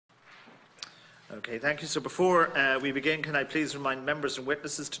Okay, thank you. So before we begin, can I please remind members and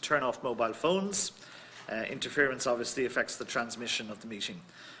witnesses to turn off mobile phones? Interference obviously affects the transmission of the meeting.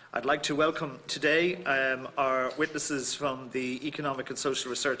 I'd like to welcome today our witnesses from the Economic and Social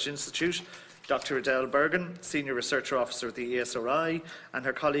Research Institute, Dr. Adele Bergen, Senior Research Officer at the ESRI, and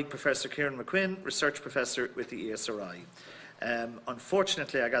her colleague Professor Kieran McQuinn, Research Professor with the ESRI.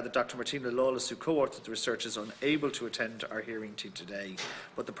 Unfortunately, I gather Dr. Martina Lawless, who co-authored the research, is unable to attend our hearing today.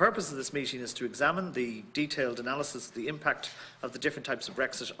 But the purpose of this meeting is to examine the detailed analysis of the impact of the different types of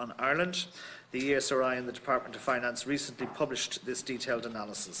Brexit on Ireland. The ESRI and the Department of Finance recently published this detailed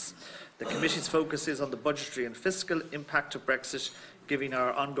analysis. The committee's focus is on the budgetary and fiscal impact of Brexit. Given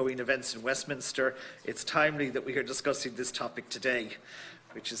our ongoing events in Westminster, it's timely that we are discussing this topic today,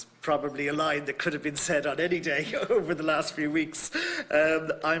 which is probably a line that could have been said on any day over the last few weeks.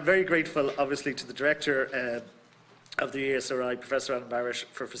 I'm very grateful, obviously, to the Director of the ESRI, Professor Alan Barrett,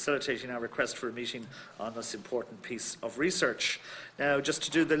 for facilitating our request for a meeting on this important piece of research. Now, just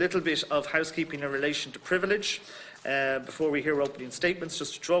to do the little bit of housekeeping in relation to privilege, before we hear opening statements,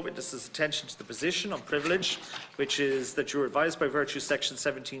 just to draw witnesses' attention to the position on privilege, which is that you are advised by virtue of Section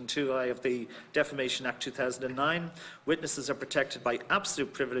 17(2)(I) of the Defamation Act 2009, witnesses are protected by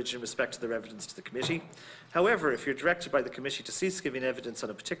absolute privilege in respect to their evidence to the committee. However, if you're directed by the committee to cease giving evidence on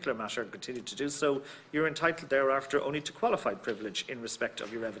a particular matter and continue to do so, you're entitled thereafter only to qualified privilege in respect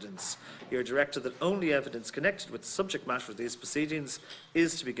of your evidence. You're directed that only evidence connected with the subject matter of these proceedings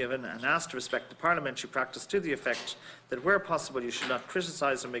is to be given, and asked to respect the parliamentary practice to the effect that where possible you should not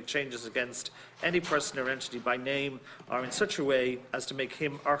criticise or make changes against any person or entity by name or in such a way as to make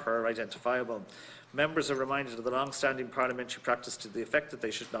him or her identifiable. Members are reminded of the long-standing parliamentary practice to the effect that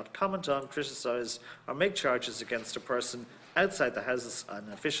they should not comment on, criticise or make charges against a person outside the House, an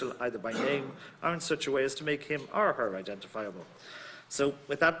official either by name or in such a way as to make him or her identifiable. So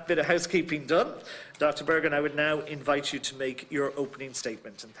with that bit of housekeeping done, Dr. Bergen, I would now invite you to make your opening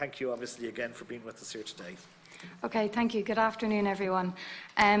statement. And thank you obviously again for being with us here today. Okay, thank you. Good afternoon, everyone.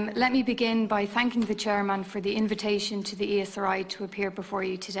 Let me begin by thanking the Chairman for the invitation to the ESRI to appear before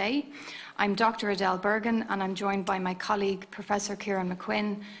you today. I'm Dr. Adele Bergen, and I'm joined by my colleague, Professor Kieran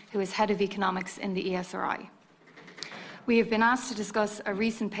McQuinn, who is Head of Economics in the ESRI. We have been asked to discuss a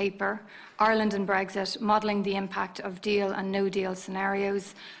recent paper, Ireland and Brexit, modelling the impact of deal and no-deal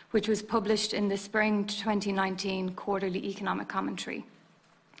scenarios, which was published in the Spring 2019 Quarterly Economic Commentary.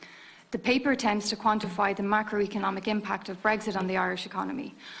 The paper attempts to quantify the macroeconomic impact of Brexit on the Irish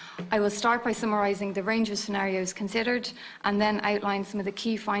economy. I will start by summarising the range of scenarios considered and then outline some of the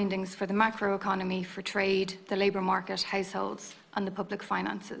key findings for the macroeconomy, for trade, the labour market, households and the public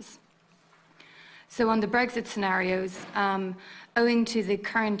finances. So on the Brexit scenarios, owing to the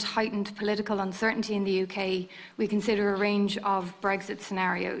current heightened political uncertainty in the UK, we consider a range of Brexit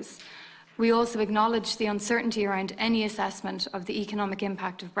scenarios. We also acknowledge the uncertainty around any assessment of the economic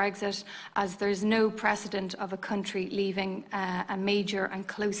impact of Brexit, as there is no precedent of a country leaving a major and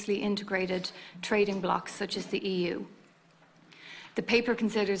closely integrated trading bloc such as the EU. The paper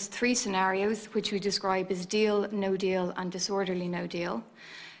considers three scenarios, which we describe as deal, no deal and disorderly no deal.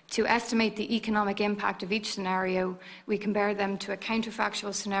 To estimate the economic impact of each scenario, we compare them to a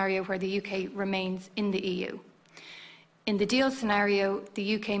counterfactual scenario where the UK remains in the EU. In the deal scenario,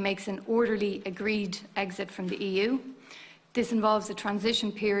 the UK makes an orderly, agreed exit from the EU. This involves a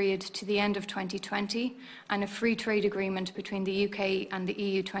transition period to the end of 2020 and a free trade agreement between the UK and the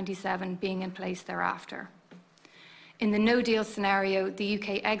EU 27 being in place thereafter. In the no-deal scenario, the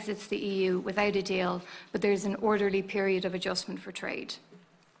UK exits the EU without a deal, but there is an orderly period of adjustment for trade.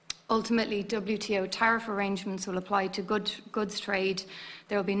 Ultimately, WTO tariff arrangements will apply to goods trade.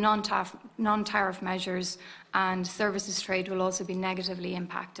 There will be non-tariff measures, and services trade will also be negatively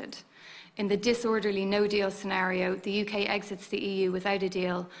impacted. In the disorderly no-deal scenario, the UK exits the EU without a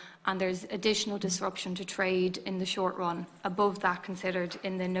deal, and there's additional disruption to trade in the short run, above that considered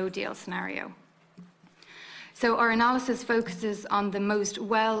in the no-deal scenario. So our analysis focuses on the most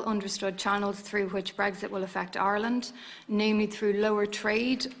well-understood channels through which Brexit will affect Ireland, namely through lower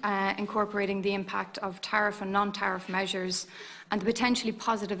trade, incorporating the impact of tariff and non-tariff measures, and the potentially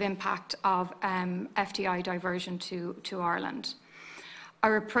positive impact of FDI diversion to Ireland.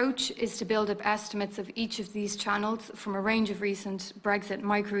 Our approach is to build up estimates of each of these channels from a range of recent Brexit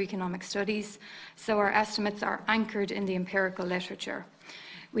microeconomic studies, so our estimates are anchored in the empirical literature.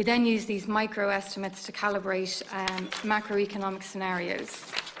 We then use these micro-estimates to calibrate macroeconomic scenarios.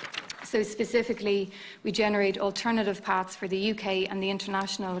 So specifically, we generate alternative paths for the UK and the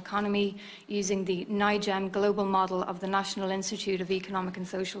international economy using the NIGEM global model of the National Institute of Economic and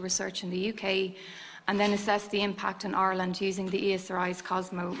Social Research in the UK, and then assess the impact on Ireland using the ESRI's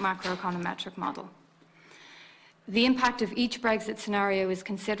COSMO macroeconometric model. The impact of each Brexit scenario is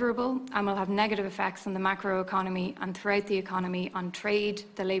considerable and will have negative effects on the macroeconomy and throughout the economy on trade,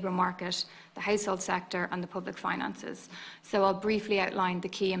 the labour market, the household sector and the public finances. So I'll briefly outline the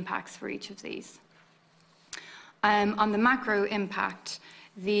key impacts for each of these. On the macro impact,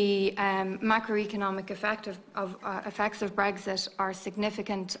 the macroeconomic effects of Brexit are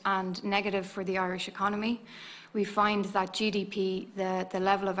significant and negative for the Irish economy. We find that GDP, the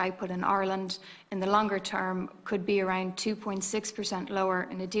level of output in Ireland, in the longer term could be around 2.6% lower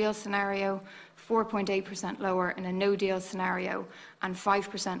in a deal scenario, 4.8% lower in a no-deal scenario, and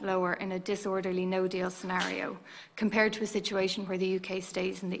 5% lower in a disorderly no-deal scenario, compared to a situation where the UK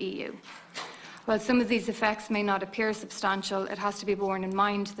stays in the EU. While some of these effects may not appear substantial, it has to be borne in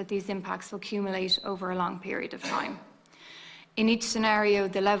mind that these impacts will accumulate over a long period of time. In each scenario,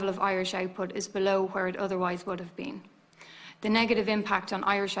 the level of Irish output is below where it otherwise would have been. The negative impact on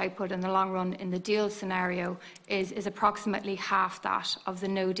Irish output in the long run in the deal scenario is approximately half that of the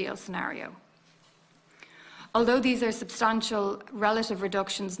no-deal scenario. Although these are substantial relative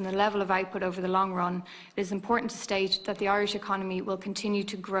reductions in the level of output over the long run, it is important to state that the Irish economy will continue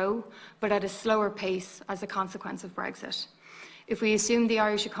to grow, but at a slower pace as a consequence of Brexit. If we assume the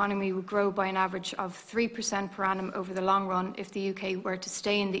Irish economy would grow by an average of 3% per annum over the long run if the UK were to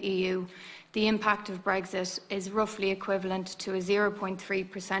stay in the EU, the impact of Brexit is roughly equivalent to a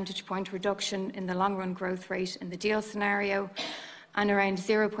 0.3 percentage point reduction in the long-run growth rate in the deal scenario, and around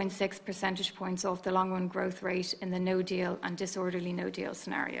 0.6 percentage points off the long-run growth rate in the no-deal and disorderly no-deal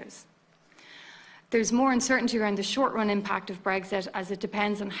scenarios. There's more uncertainty around the short-run impact of Brexit, as it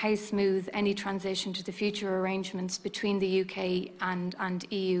depends on how smooth any transition to the future arrangements between the UK and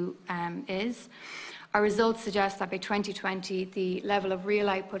EU is. Our results suggest that by 2020, the level of real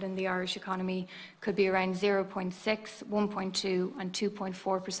output in the Irish economy could be around 0.6, 1.2 and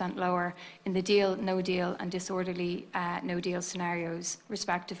 2.4% lower in the deal, no deal and disorderly no deal scenarios,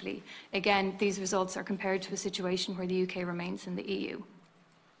 respectively. Again, these results are compared to a situation where the UK remains in the EU.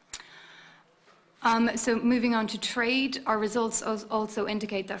 So moving on to trade, our results also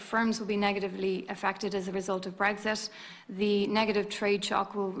indicate that firms will be negatively affected as a result of Brexit. The negative trade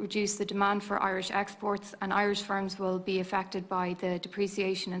shock will reduce the demand for Irish exports, and Irish firms will be affected by the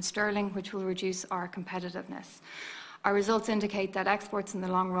depreciation in sterling, which will reduce our competitiveness. Our results indicate that exports in the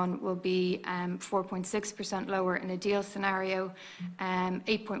long run will be 4.6% lower in a deal scenario,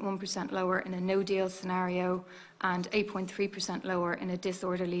 8.1% lower in a no-deal scenario, and 8.3% lower in a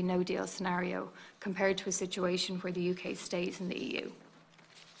disorderly no-deal scenario, compared to a situation where the UK stays in the EU.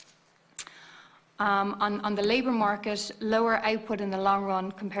 On the labour market, lower output in the long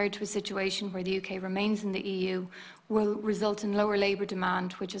run compared to a situation where the UK remains in the EU will result in lower labour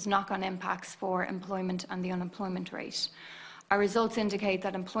demand, which has knock-on impacts for employment and the unemployment rate. Our results indicate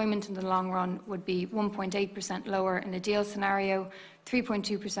that employment in the long run would be 1.8% lower in a deal scenario,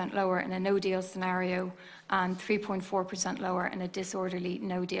 3.2% lower in a no-deal scenario, and 3.4% lower in a disorderly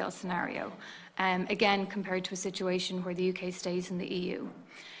no-deal scenario, again compared to a situation where the UK stays in the EU.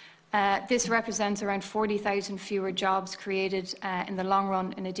 This represents around 40,000 fewer jobs created in the long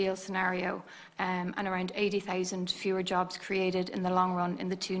run in a deal scenario, and around 80,000 fewer jobs created in the long run in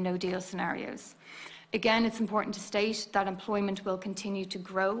the two no-deal scenarios. Again, it's important to state that employment will continue to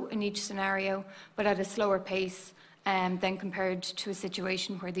grow in each scenario, but at a slower pace than compared to a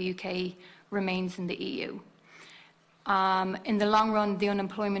situation where the UK remains in the EU. In the long run, the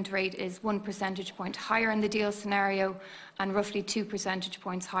unemployment rate is 1 percentage point higher in the deal scenario and roughly 2 percentage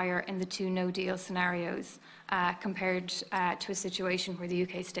points higher in the two no-deal scenarios compared to a situation where the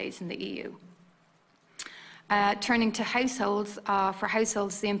UK stays in the EU. Turning to households, for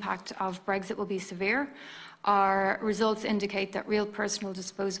households the impact of Brexit will be severe. Our results indicate that real personal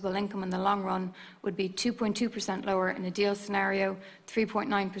disposable income in the long run would be 2.2% lower in a deal scenario,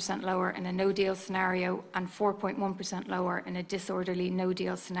 3.9% lower in a no-deal scenario, and 4.1% lower in a disorderly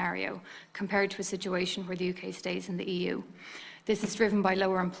no-deal scenario, compared to a situation where the UK stays in the EU. This is driven by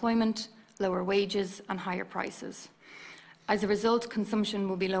lower employment, lower wages, and higher prices. As a result, consumption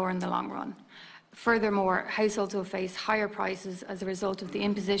will be lower in the long run. Furthermore, households will face higher prices as a result of the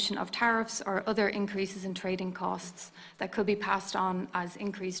imposition of tariffs or other increases in trading costs that could be passed on as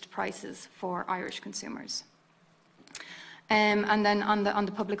increased prices for Irish consumers. And then on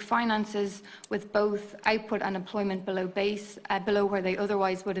the public finances, with both output and employment below where they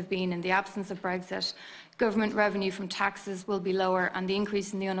otherwise would have been in the absence of Brexit, government revenue from taxes will be lower, and the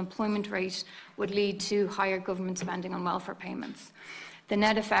increase in the unemployment rate would lead to higher government spending on welfare payments. The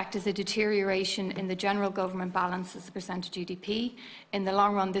net effect is a deterioration in the general government balance as a percent of GDP. In the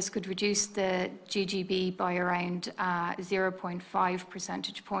long run, this could reduce the GGB by around 0.5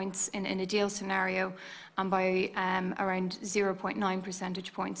 percentage points in a deal scenario, and by around 0.9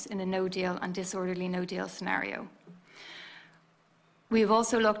 percentage points in a no-deal and disorderly no-deal scenario. We have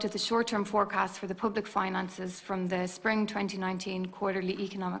also looked at the short-term forecasts for the public finances from the spring 2019 quarterly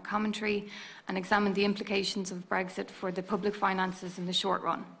economic commentary and examined the implications of Brexit for the public finances in the short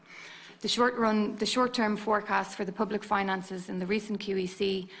run. The short-term forecasts for the public finances in the recent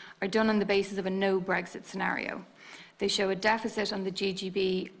QEC are done on the basis of a no-Brexit scenario. They show a deficit on the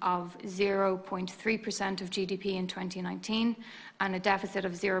GGB of 0.3% of GDP in 2019 and a deficit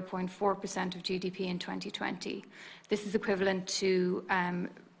of 0.4% of GDP in 2020. This is equivalent to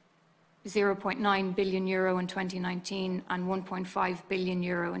 €0.9 billion in 2019 and €1.5 billion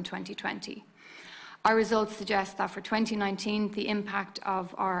in 2020. Our results suggest that for 2019, the impact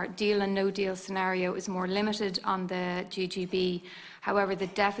of our deal and no deal scenario is more limited on the GGB. However, the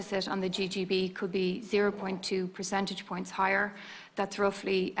deficit on the GGB could be 0.2 percentage points higher. That's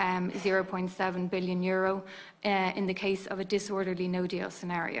roughly €0.7 billion in the case of a disorderly no deal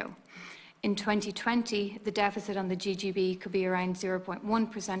scenario. In 2020, the deficit on the GGB could be around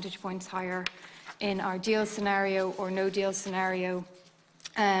 0.1 percentage points higher in our deal scenario or no deal scenario,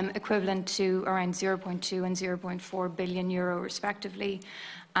 equivalent to around 0.2 and 0.4 billion euro respectively,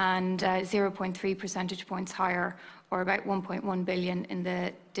 and 0.3 percentage points higher, or about 1.1 billion in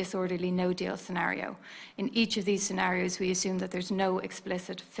the disorderly no deal scenario. In each of these scenarios, we assume that there's no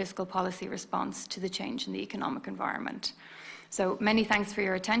explicit fiscal policy response to the change in the economic environment. So many thanks for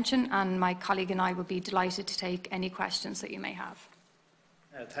your attention, and my colleague and I will be delighted to take any questions that you may have.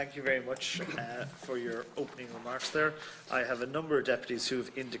 Thank you very much for your opening remarks there. I have a number of deputies who have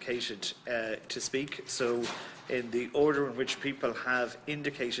indicated to speak. So in the order in which people have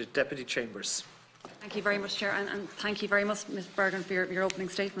indicated, Deputy Chambers. Thank you very much, Chair, and thank you very much, Ms Burton, for your opening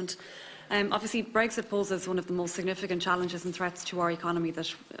statement. Obviously, Brexit poses one of the most significant challenges and threats to our economy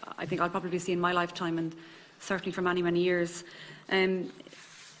that I think I'll probably see in my lifetime, and certainly for many, many years.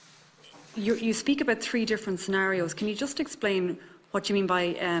 You speak about 3 different scenarios. Can you just explain what you mean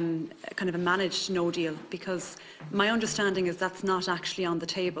by kind of a managed no deal? Because my understanding is that's not actually on the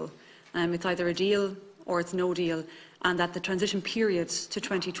table. It's either a deal or it's no deal, and that the transition period to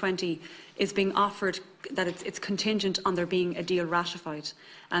 2020 is being offered, that it's contingent on there being a deal ratified.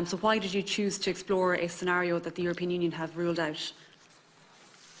 So why did you choose to explore a scenario that the European Union have ruled out?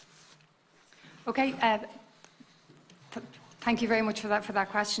 Okay. Thank you very much for that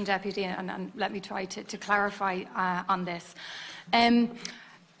question, Deputy, and let me try to clarify on this.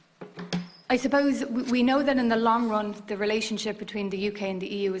 I suppose we know that in the long run, the relationship between the UK and the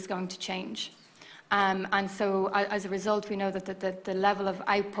EU is going to change. And so, as a result, we know that the level of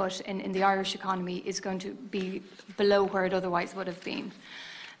output in the Irish economy is going to be below where it otherwise would have been.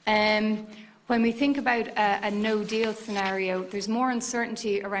 When we think about a no-deal scenario, there's more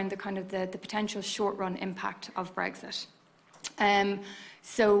uncertainty around the potential short-run impact of Brexit.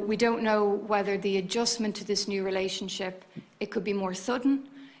 So we don't know whether the adjustment to this new relationship, it could be more sudden,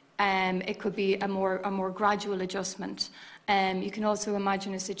 it could be a more gradual adjustment. You can also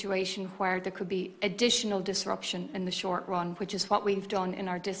imagine a situation where there could be additional disruption in the short run, which is what we've done in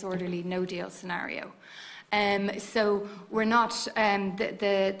our disorderly no-deal scenario. So we're not,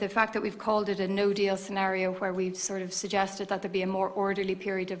 the fact that we've called it a no-deal scenario, where we've sort of suggested that there'd be a more orderly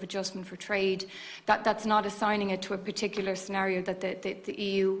period of adjustment for trade, that's not assigning it to a particular scenario that the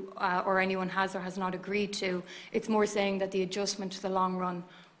EU or anyone has or has not agreed to. It's more saying that the adjustment to the long run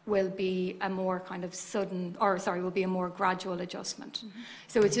will be a more kind of sudden, or sorry, will be a more gradual adjustment. Mm-hmm.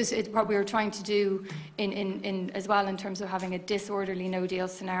 So it's just what we were trying to do in as well in terms of having a disorderly no-deal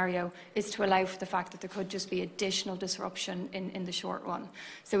scenario is to allow for the fact that there could just be additional disruption in the short run.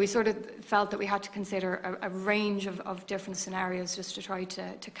 So we sort of felt that we had to consider a range of different scenarios just to try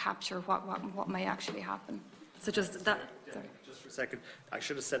to capture what may actually happen. So just that. Just for a second, I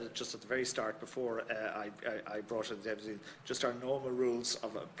should have said it just at the very start before I brought in the deputy. Just our normal rules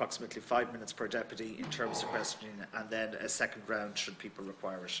of approximately 5 minutes per deputy in terms of questioning, and then a second round should people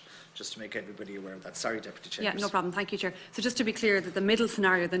require it, just to make everybody aware of that. Sorry, Deputy Chambers. Yeah, no problem. Thank you, Chair. So just to be clear, that the middle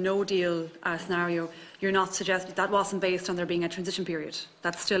scenario, the no-deal scenario, you're not suggesting that wasn't based on there being a transition period.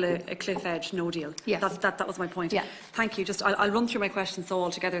 That's still a cliff edge no deal. Yes. That was my point. Yeah. Thank you. Just I'll run through my questions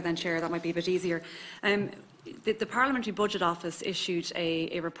all together then, Chair. That might be a bit easier. The Parliamentary Budget Office issued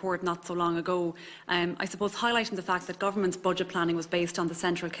a report not so long ago, I suppose highlighting the fact that government's budget planning was based on the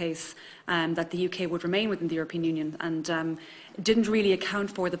central case that the UK would remain within the European Union, and didn't really account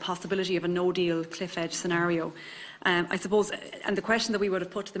for the possibility of a no-deal cliff edge scenario. I suppose, and the question that we would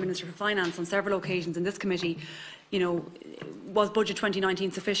have put to the Minister for Finance on several occasions in this committee, was Budget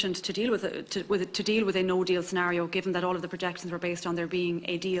 2019 sufficient to deal with a no-deal scenario, given that all of the projections were based on there being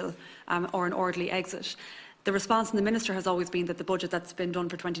a deal or an orderly exit? The response from the Minister has always been that the budget that's been done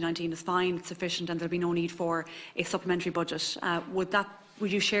for 2019 is fine, it's sufficient, and there will be no need for a supplementary budget.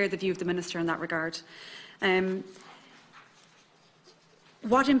 Would you share the view of the Minister in that regard?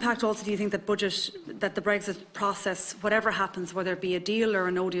 What impact also do you think that the Brexit process, whatever happens, whether it be a deal or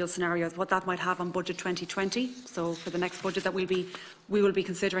a no-deal scenario, what that might have on Budget 2020? So for the next budget that we will be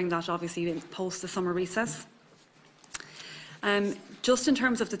considering that obviously post the summer recess. Just in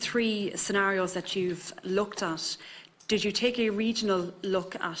terms of the three scenarios that you've looked at, did you take a regional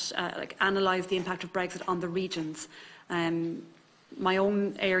look at, analyse the impact of Brexit on the regions? My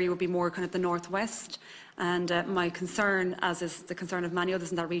own area would be more kind of the northwest. And my concern, as is the concern of many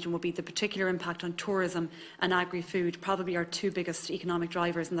others in that region, would be the particular impact on tourism and agri-food, probably our two biggest economic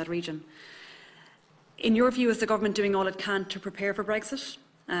drivers in that region. In your view, is the government doing all it can to prepare for Brexit?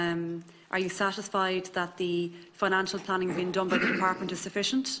 Are you satisfied that the financial planning being done by the department is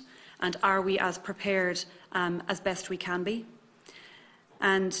sufficient? And are we as prepared as best we can be?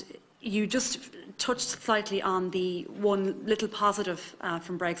 And you just touched slightly on the one little positive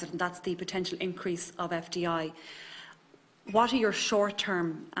from Brexit, and that's the potential increase of FDI. What are your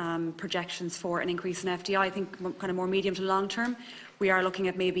short-term projections for an increase in FDI? I think kind of more medium to long term. We are looking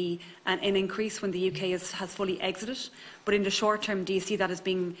at maybe an increase when the UK has fully exited. But in the short term, do you see that as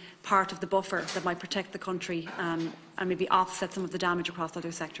being part of the buffer that might protect the country and maybe offset some of the damage across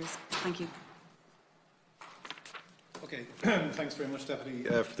other sectors? Thank you. Okay, thanks very much, Deputy,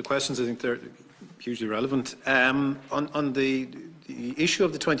 for the questions. I think they're hugely relevant. On the issue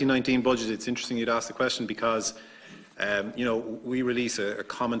of the 2019 budget, it's interesting you'd ask the question because we release a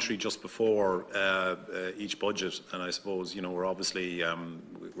commentary just before each budget, and I suppose we're obviously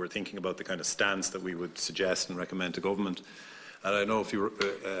we're thinking about the kind of stance that we would suggest and recommend to government. And I know if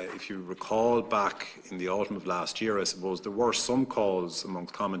you recall back in the autumn of last year, I suppose there were some calls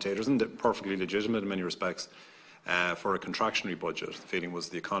amongst commentators, and they're perfectly legitimate in many respects, for a contractionary budget. The feeling was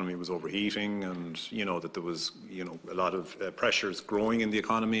the economy was overheating, and that there was a lot of pressures growing in the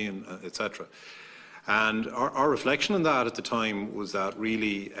economy, and etc. And our reflection on that at the time was that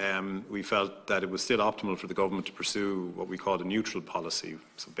really we felt that it was still optimal for the government to pursue what we called a neutral policy.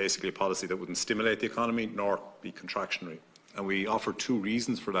 So basically a policy that wouldn't stimulate the economy nor be contractionary. And we offered two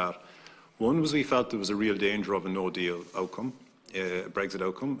reasons for that. One was we felt there was a real danger of a no-deal outcome, a Brexit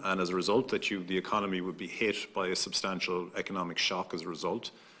outcome, and as a result that the economy would be hit by a substantial economic shock as a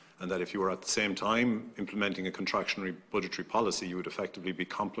result, and that if you were at the same time implementing a contractionary budgetary policy, you would effectively be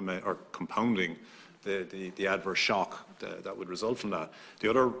compounding the adverse shock that would result from that. The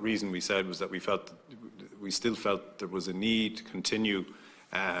other reason we said was that we still felt there was a need to continue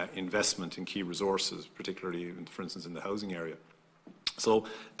investment in key resources, particularly, for instance, in the housing area. So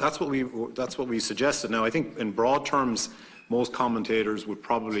that's what we suggested. Now, I think in broad terms, most commentators would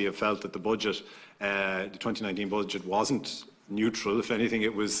probably have felt that the budget, the 2019 budget, wasn't neutral. If anything,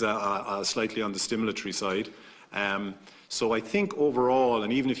 it was slightly on the stimulatory side. So I think overall,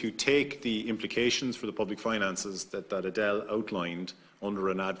 and even if you take the implications for the public finances that Adele outlined under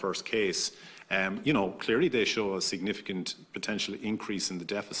an adverse case, clearly they show a significant potential increase in the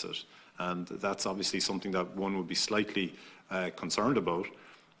deficit, and that's obviously something that one would be slightly concerned about.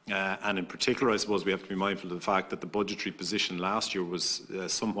 And in particular, I suppose we have to be mindful of the fact that the budgetary position last year was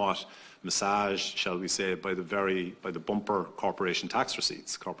somewhat massaged, shall we say, by the bumper corporation tax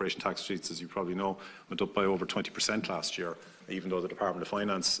receipts. Corporation tax receipts, as you probably know, went up by over 20% last year, even though the Department of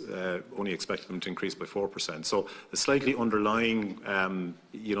Finance only expected them to increase by 4%. So the slightly underlying,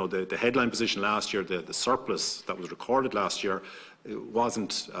 the headline position last year, the surplus that was recorded last year, it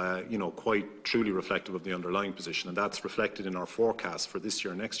wasn't, quite truly reflective of the underlying position, and that's reflected in our forecast for this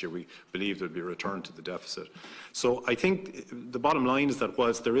year and next year. We believe there'll be a return to the deficit. So I think the bottom line is that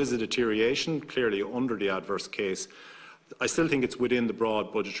whilst there is a deterioration clearly under the adverse case, I still think it's within the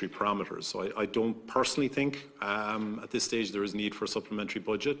broad budgetary parameters. So I don't personally think at this stage there is need for a supplementary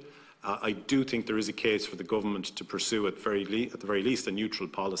budget. I do think there is a case for the government to pursue at the very least a neutral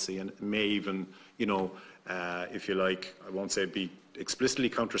policy, and it may even, if you like, I won't say be explicitly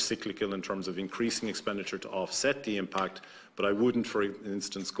counter-cyclical in terms of increasing expenditure to offset the impact, but I wouldn't, for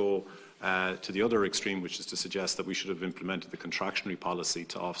instance, go to the other extreme, which is to suggest that we should have implemented the contractionary policy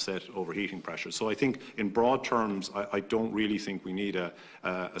to offset overheating pressures. So I think in broad terms, I don't really think we need a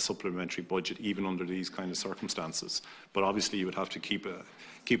supplementary budget even under these kind of circumstances. But obviously you would have to keep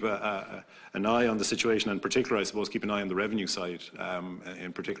an eye on the situation, and in particular, I suppose, keep an eye on the revenue side,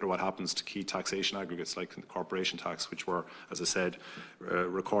 in particular what happens to key taxation aggregates like the corporation tax, which were, as I said,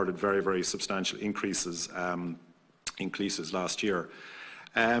 recorded very, very substantial increases last year.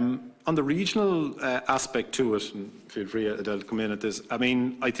 On the regional aspect to it, and feel free, Adele, to come in at this. I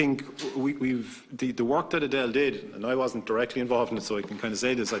mean, I think the work that Adele did, and I wasn't directly involved in it, so I can kind of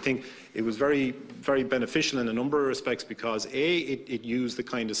say this. I think it was very, very beneficial in a number of respects because it used the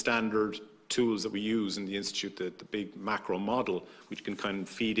kind of standard tools that we use in the institute, the big macro model, which can kind of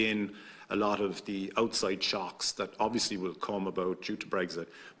feed in a lot of the outside shocks that obviously will come about due to Brexit.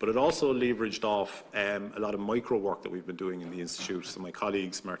 But it also leveraged off a lot of micro work that we've been doing in the institute. So my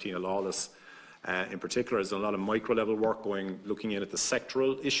colleagues, Martina Lawless in particular, has done a lot of micro level work looking in at the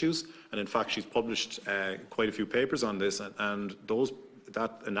sectoral issues. And in fact, she's published quite a few papers on this. And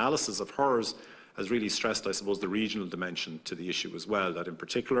that analysis of hers has really stressed, I suppose, the regional dimension to the issue as well. That in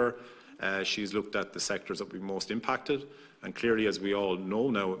particular, she's looked at the sectors that will be most impacted. And clearly, as we all know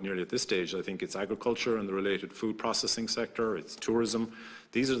now, nearly at this stage, I think it's agriculture and the related food processing sector, it's tourism.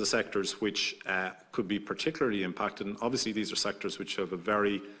 These are the sectors which could be particularly impacted. And obviously, these are sectors which have a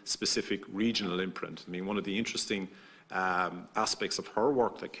very specific regional imprint. I mean, one of the interesting aspects of her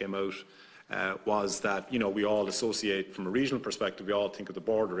work that came out was that, you know, we all associate, from a regional perspective, we all think of the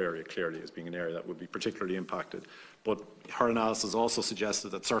border area clearly as being an area that would be particularly impacted. But her analysis also suggested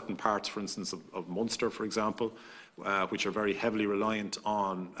that certain parts, for instance, of Munster, for example, which are very heavily reliant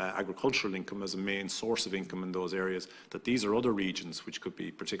on agricultural income as a main source of income in those areas, that these are other regions which could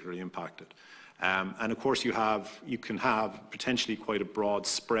be particularly impacted. And of course, you can have potentially quite a broad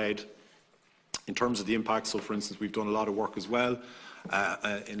spread in terms of the impact. So, for instance, we've done a lot of work as well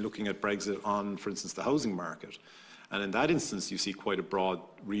in looking at Brexit on, for instance, the housing market. And in that instance, you see quite a broad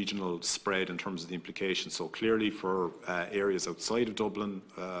regional spread in terms of the implications. So clearly for areas outside of Dublin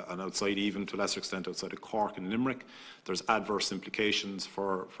and outside, even to a lesser extent, outside of Cork and Limerick, there's adverse implications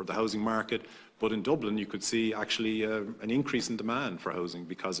for the housing market. But in Dublin, you could see actually an increase in demand for housing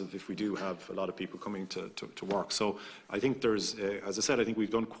because of if we do have a lot of people coming to work. So I think there's, as I said, I think we've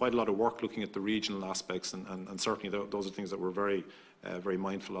done quite a lot of work looking at the regional aspects, and certainly those are things that we're very, very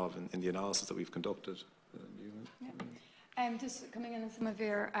mindful of in the analysis that we've conducted. Just coming in on some of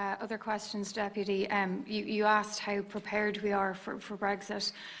your other questions, Deputy, you asked how prepared we are for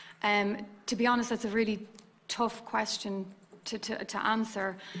Brexit. To be honest, that's a really tough question to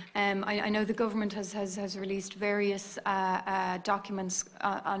answer. I know the government has released various documents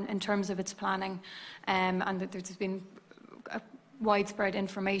in terms of its planning, and that there's been a widespread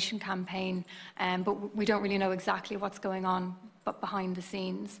information campaign, but we don't really know exactly what's going on behind the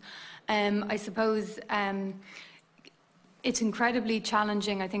scenes. I suppose it's incredibly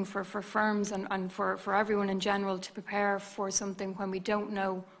challenging, I think, for firms and for everyone in general to prepare for something when we don't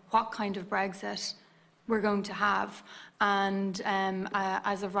know what kind of Brexit we're going to have. And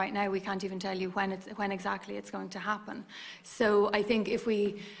as of right now, we can't even tell you when exactly it's going to happen. So I think if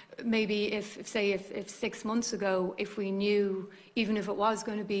we, maybe if 6 months ago, if we knew, even if it was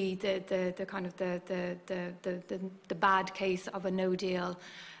going to be the kind of the bad case of a no deal,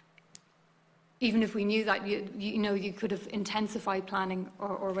 even if we knew that, you could have intensified planning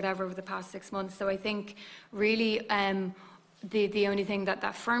or whatever over the past 6 months. So I think really the only thing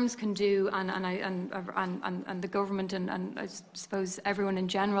that firms can do and the government and I suppose everyone in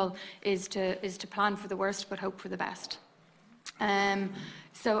general is to plan for the worst but hope for the best.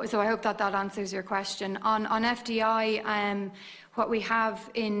 So I hope that answers your question. On FDI, what we have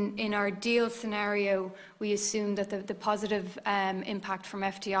in our deal scenario, we assume that the positive impact from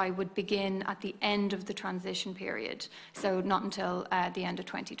FDI would begin at the end of the transition period, so not until the end of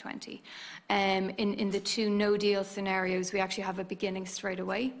 2020. In the two no-deal scenarios, we actually have a beginning straight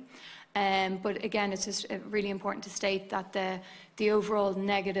away. But again, it's just really important to state that the overall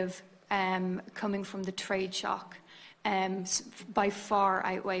negative coming from the trade shock by far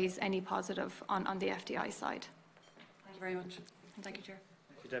outweighs any positive on the FDI side. Thank you very much. Thank you, Chair.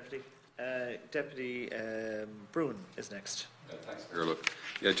 Thank you, Deputy. Deputy Broughan is next. Thanks, Look,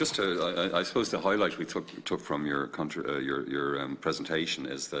 yeah, just to, I suppose the highlight we took from your presentation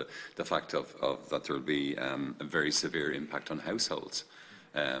is the fact of that there will be a very severe impact on households.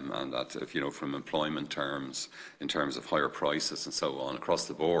 And that, if you know, from employment terms, in terms of higher prices and so on across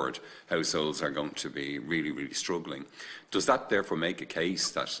the board, households are going to be really, really struggling. Does that therefore make a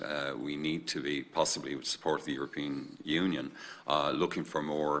case that we need to be, possibly with support of the European Union, looking for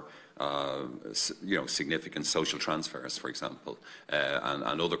more significant social transfers, for example,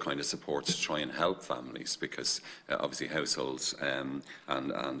 and other kind of supports to try and help families, because obviously households and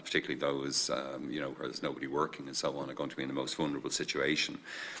particularly those where there's nobody working and so on are going to be in the most vulnerable situation.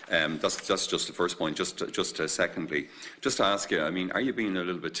 That's just the first point. Just secondly, just to ask you, I mean, are you being a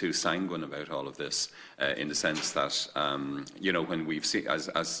little bit too sanguine about all of this, in the sense that when we've seen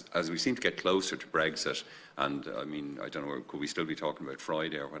as we seem to get closer to Brexit? And I mean, I don't know, could we still be talking about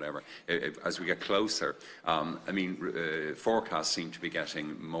Friday or whatever? As we get closer, forecasts seem to be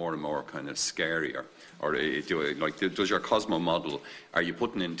getting more and more kind of scarier. Or does your Cosmo model, are you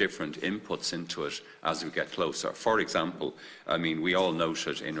putting in different inputs into it as we get closer? For example, I mean, we all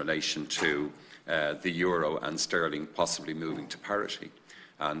noted in relation to the euro and sterling possibly moving to parity.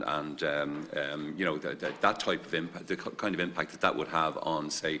 That type of impact, the kind of impact that would have on,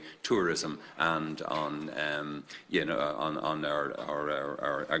 say, tourism and on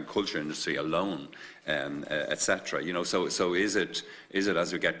our agriculture industry alone, etc. So is it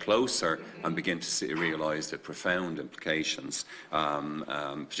as we get closer and begin to realise the profound implications,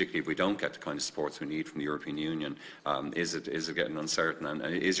 particularly if we don't get the kind of supports we need from the European Union, is it getting uncertain? And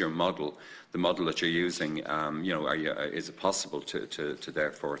is your model, the model that you're using, is it possible to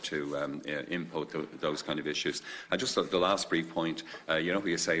therefore input those kind of issues? And just the last brief point,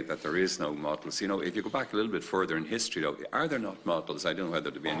 you say that there is no models. If you go back a little bit further in history, though, are there not models? I don't know whether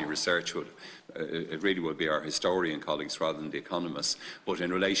there'd be any research. It really would be our historian colleagues rather than the economists. But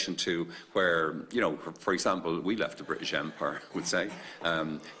in relation to where, for example, we left the British Empire, I would say,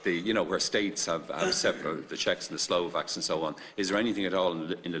 where states have separate, the Czechs and the Slovaks and so on. Is there anything at all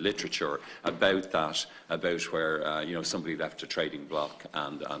in the literature about that, about where somebody left a trading bloc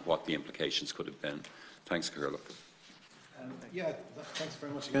and what the implications could have been? Thanks, Carla. Thanks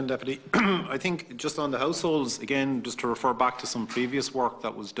very much again, Deputy. I think just on the households, again, just to refer back to some previous work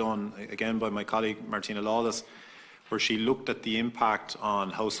that was done, again, by my colleague Martina Lawless, where she looked at the impact on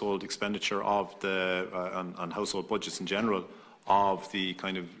household expenditure of on household budgets in general of the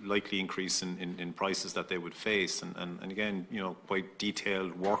kind of likely increase in prices that they would face, and again, quite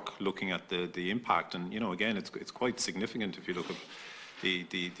detailed work looking at the impact, and again, it's quite significant if you look at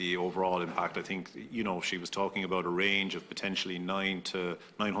the overall impact. I think she was talking about a range of potentially €900 to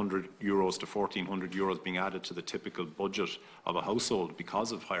 €1,400 being added to the typical budget of a household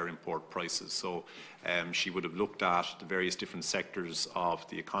because of higher import prices. So she would have looked at the various different sectors of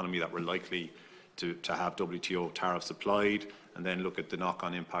the economy that were likely to have WTO tariffs applied, and then look at the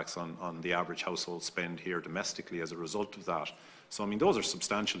knock-on impacts on the average household spend here domestically as a result of that. So, I mean, those are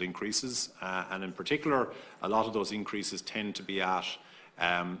substantial increases, and in particular, a lot of those increases tend to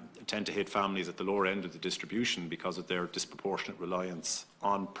hit families at the lower end of the distribution because of their disproportionate reliance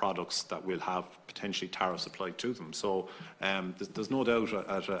on products that will have potentially tariffs applied to them. So there's no doubt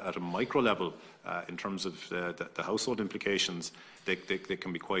at a micro level, in terms of the household implications, they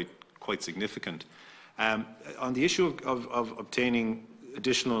can be quite significant. On the issue of obtaining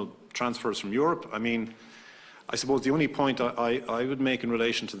additional transfers from Europe, I mean, I suppose the only point I would make in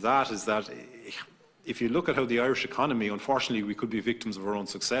relation to that is that if you look at how the Irish economy, unfortunately we could be victims of our own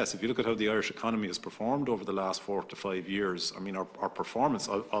success, if you look at how the Irish economy has performed over the last 4 to 5 years, I mean our performance,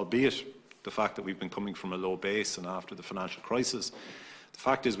 albeit the fact that we've been coming from a low base and after the financial crisis, the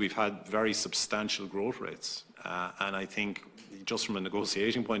fact is we've had very substantial growth rates, and I think just from a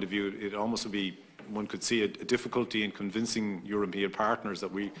negotiating point of view, it almost would be, one could see a difficulty in convincing European partners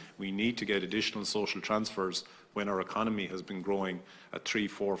that we need to get additional social transfers when our economy has been growing at 3,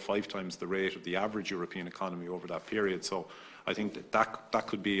 4, 5 times the rate of the average European economy over that period. So I think that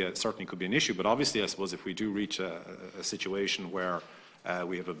could be certainly could be an issue. But obviously, I suppose if we do reach a situation where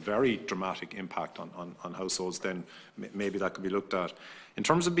we have a very dramatic impact on households, then maybe that could be looked at. In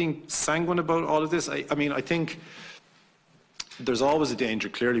terms of being sanguine about all of this, I mean, I think there's always a danger,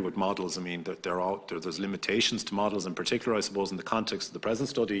 clearly, with models. I mean, there's limitations to models, in particular, I suppose, in the context of the present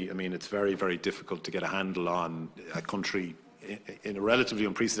study. I mean, it's very, very difficult to get a handle on a country in a relatively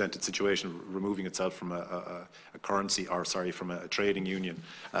unprecedented situation removing itself from a currency, or sorry, from a trading union,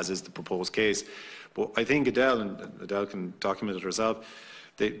 as is the proposed case. But I think Adele can document it herself,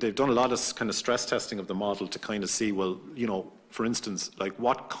 they've done a lot of kind of stress testing of the model to kind of see, well, for instance, like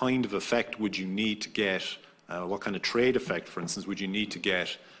what kind of effect would you need to get, what kind of trade effect, for instance, would you need to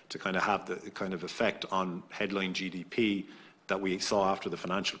get to kind of have the kind of effect on headline GDP that we saw after the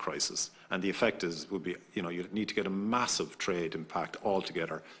financial crisis? And the effect would be, you need to get a massive trade impact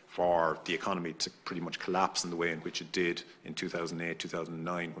altogether for the economy to pretty much collapse in the way in which it did in 2008,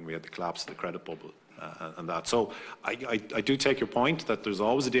 2009, when we had the collapse of the credit bubble and that. So I do take your point that there's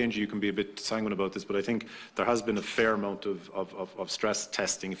always a danger you can be a bit sanguine about this, but I think there has been a fair amount of stress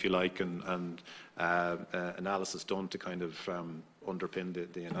testing, if you like, and analysis done to kind of underpin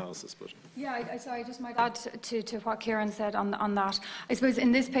the analysis. But yeah, I just might add to what Kieran said on that. I suppose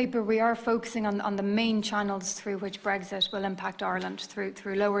in this paper we are focusing on the main channels through which Brexit will impact Ireland,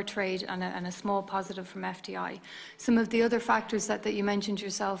 through lower trade and a small positive from FDI. Some of the other factors that you mentioned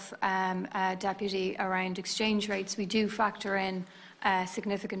yourself, Deputy, around exchange rates, we do factor in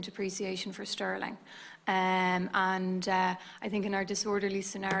significant depreciation for sterling. And I think in our disorderly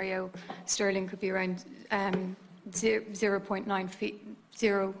scenario, sterling could be around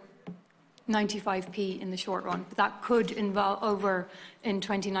 0.95p in the short run. But that could involve over in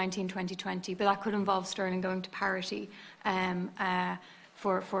 2019-2020, but that could involve sterling going to parity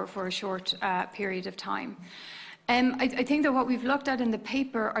for a short period of time. I think that what we've looked at in the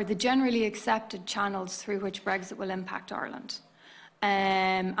paper are the generally accepted channels through which Brexit will impact Ireland.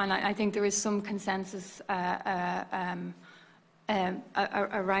 And I think there is some consensus around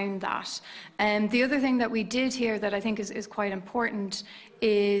that. The other thing that we did here that I think is quite important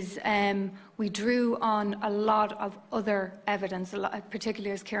is we drew on a lot of other evidence,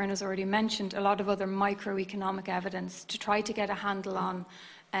 particularly as Kieran has already mentioned, a lot of other microeconomic evidence to try to get a handle on,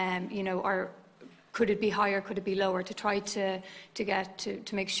 could it be higher, could it be lower, to try to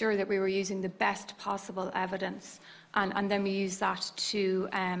make sure that we were using the best possible evidence, and then we use that to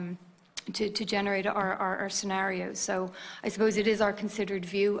generate our scenarios. So I suppose it is our considered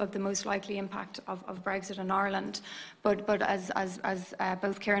view of the most likely impact of Brexit in Ireland. But as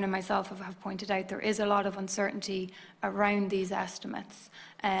both Kieran and myself have pointed out, there is a lot of uncertainty around these estimates.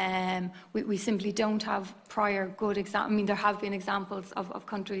 We simply don't have prior good examples. I mean, there have been examples of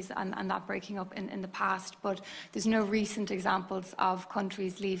countries and that breaking up in the past, but there's no recent examples of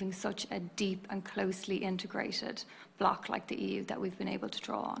countries leaving such a deep and closely integrated bloc like the EU that we've been able to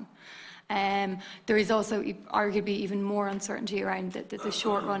draw on. There is also arguably even more uncertainty around the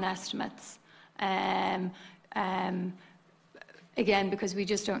short-run estimates. Again, because we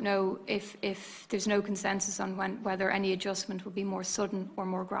just don't know if there's no consensus on whether any adjustment will be more sudden or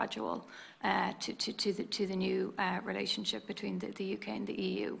more gradual to the new relationship between the UK and the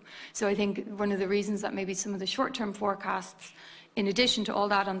EU. So I think one of the reasons that maybe some of the short-term forecasts, in addition to all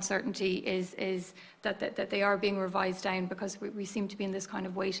that uncertainty, is that they are being revised down because we seem to be in this kind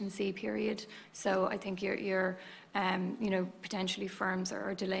of wait-and-see period. So I think you're potentially firms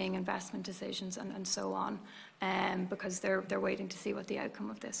are delaying investment decisions and so on, because they're waiting to see what the outcome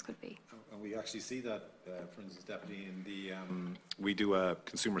of this could be. And we actually see that, for instance, Deputy, in the we do a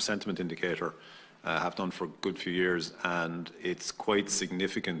consumer sentiment indicator. Have done for a good few years, and it's quite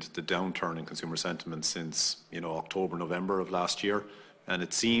significant, the downturn in consumer sentiment since October, November of last year. And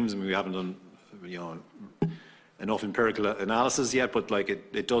it seems, I mean, we haven't done enough empirical analysis yet, but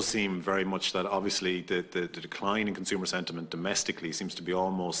it does seem very much that obviously the decline in consumer sentiment domestically seems to be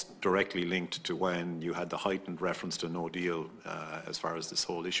almost directly linked to when you had the heightened reference to no deal as far as this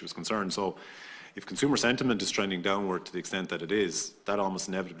whole issue is concerned. So if consumer sentiment is trending downward to the extent that it is, that almost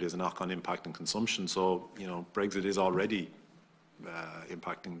inevitably has a knock-on impact on consumption. So, Brexit is already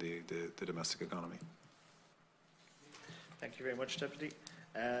impacting the domestic economy. Thank you very much, Deputy.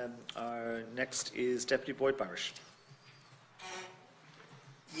 Our next is Deputy Boyd Barrett.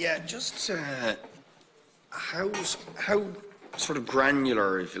 Yeah, just how sort of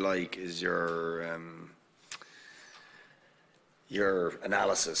granular, if you like, is your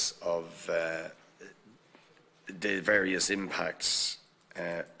analysis of the various impacts,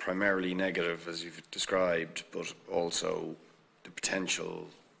 primarily negative, as you've described, but also the potential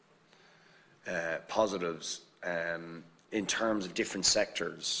positives in terms of different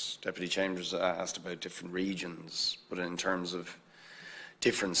sectors? Deputy Chambers asked about different regions, but in terms of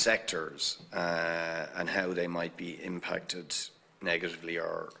different sectors and how they might be impacted negatively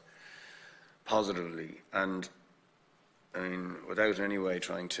or positively. And I mean, without in any way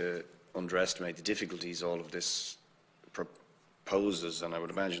trying to underestimate the difficulties all of this proposes, and I would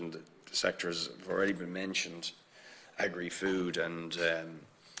imagine that the sectors have already been mentioned, agri-food and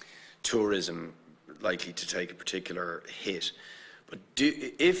tourism likely to take a particular hit. But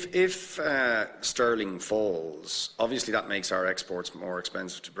if sterling falls, obviously that makes our exports more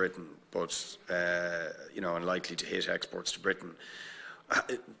expensive to Britain, but and likely to hit exports to Britain.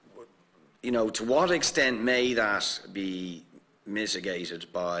 To what extent may that be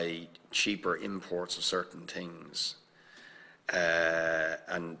mitigated by cheaper imports of certain things?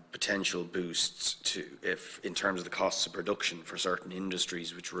 and potential boosts in terms of the costs of production for certain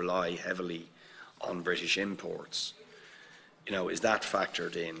industries which rely heavily on British imports. Is that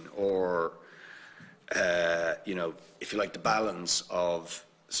factored in, or if you like, the balance of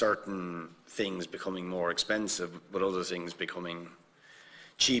certain things becoming more expensive but other things becoming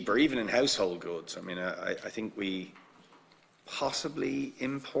cheaper, even in household goods? I mean, I think we possibly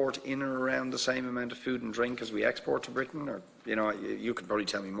import in or around the same amount of food and drink as we export to Britain, or you could probably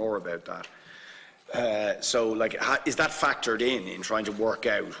tell me more about that. So, like, is that factored in trying to work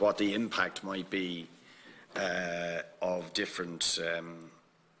out what the impact might be of different,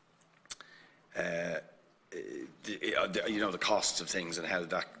 the costs of things, and how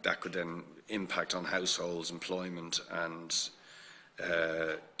that could then impact on households, employment, and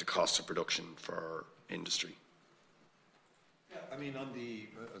the cost of production for industry? I mean, on the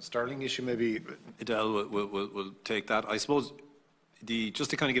sterling issue, maybe Adele will take that. I suppose just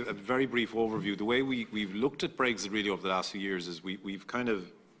to kind of give a very brief overview, the way we've looked at Brexit really over the last few years is we've kind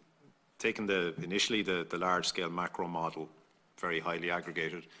of taken initially the large-scale macro model, very highly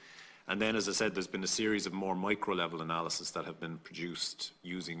aggregated, and then, as I said, there's been a series of more micro-level analysis that have been produced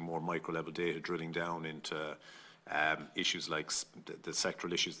using more micro-level data, drilling down into issues like the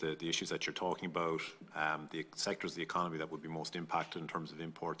sectoral issues, the issues that you're talking about, the sectors of the economy that would be most impacted in terms of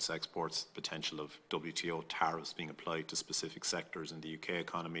imports, exports, potential of WTO tariffs being applied to specific sectors in the UK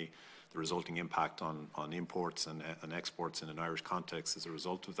economy, the resulting impact on imports and exports in an Irish context as a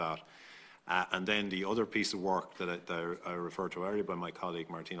result of that. And then the other piece of work that I referred to earlier by my colleague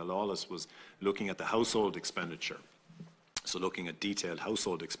Martina Lawless was looking at the household expenditure. So looking at detailed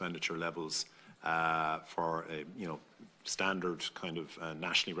household expenditure levels for standard kind of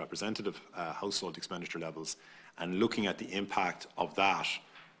nationally representative household expenditure levels, and looking at the impact of that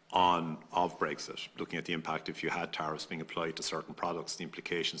of Brexit, looking at the impact if you had tariffs being applied to certain products, the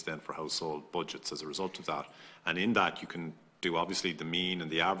implications then for household budgets as a result of that. And in that you can do obviously the mean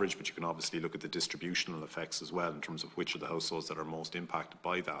and the average, but you can obviously look at the distributional effects as well in terms of which of the households that are most impacted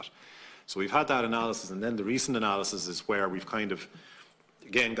by that. So we've had that analysis, and then the recent analysis is where we've kind of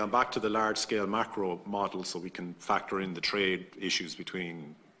again gone back to the large-scale macro model, so we can factor in the trade issues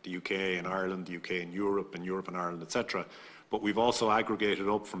between the UK and Ireland, the UK and Europe and Ireland, etc. But we've also aggregated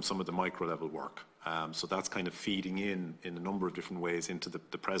up from some of the micro-level work. So that's kind of feeding in a number of different ways into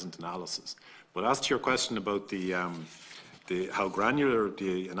the present analysis. But as to your question about how granular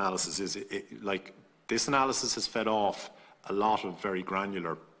the analysis is, like this analysis has fed off a lot of very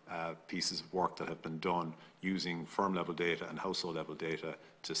granular pieces of work that have been done using firm-level data and household-level data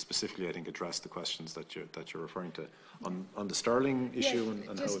to specifically, I think, address the questions that you're referring to. On the sterling issue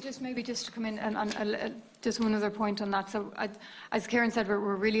and how just maybe just to come in and just one other point on that. So as Kieran said, we're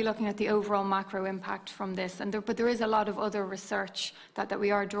really looking at the overall macro impact from this, but there is a lot of other research that we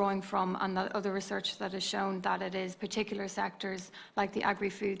are drawing from, and that other research that has shown that it is particular sectors like the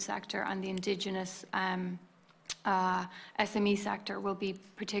agri-food sector and the indigenous SME sector will be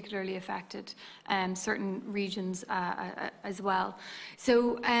particularly affected, certain regions as well.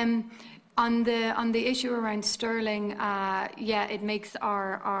 So on the issue around sterling, yeah, it makes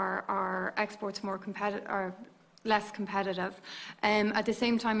our exports more competitive, or less competitive. At the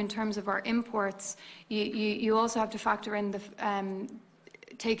same time, in terms of our imports, you also have to factor in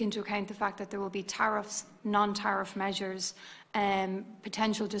take into account the fact that there will be tariffs, non-tariff measures,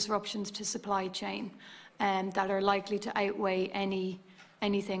 potential disruptions to supply chain. That are likely to outweigh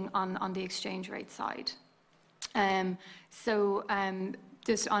anything on the exchange rate side.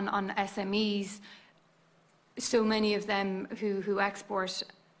 Just on SMEs, so many of them who export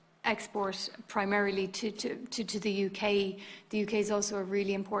primarily to the UK. The UK is also a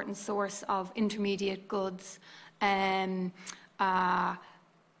really important source of intermediate goods that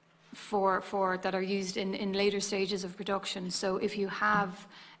are used in later stages of production. So if you have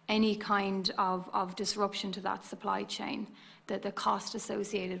any kind of disruption to that supply chain, the cost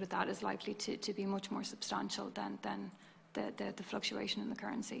associated with that is likely to be much more substantial than the fluctuation in the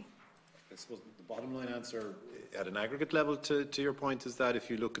currency. I suppose the bottom line answer at an aggregate level to your point is that if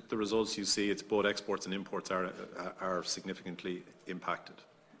you look at the results, you see it's both exports and imports are significantly impacted.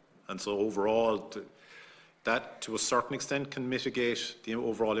 And so overall, that to a certain extent can mitigate the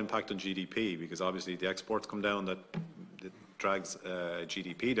overall impact on GDP, because obviously the exports come down, that drags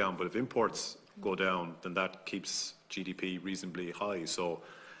GDP down, but if imports go down, then that keeps GDP reasonably high. So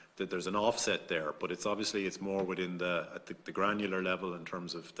that there's an offset there, but it's obviously it's more within at the granular level in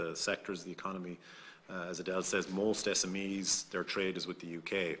terms of the sectors of the economy. As Adele says, most SMEs, their trade is with the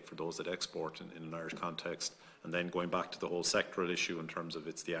UK for those that export in an Irish context. And then going back to the whole sectoral issue in terms of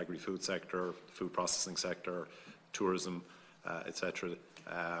it's the agri-food sector, food processing sector, tourism, etc.,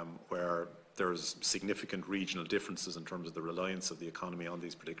 where there's significant regional differences in terms of the reliance of the economy on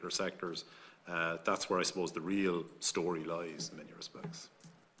these particular sectors. That's where I suppose the real story lies in many respects.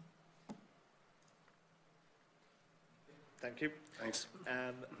 Thank you. Thanks.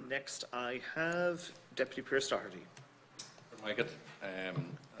 Next, I have Deputy Pearse Doherty. I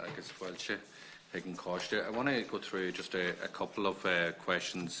want to go through just a couple of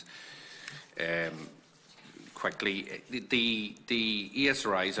questions quickly. The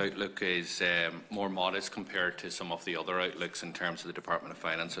ESRI's outlook is more modest compared to some of the other outlooks in terms of the Department of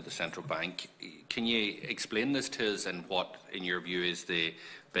Finance or the Central Bank. Can you explain this to us, and what, in your view, is the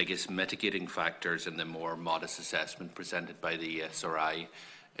biggest mitigating factors in the more modest assessment presented by the ESRI?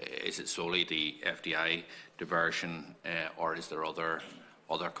 Is it solely the FDI diversion, or is there other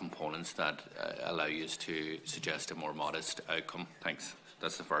components that allow you to suggest a more modest outcome? Thanks.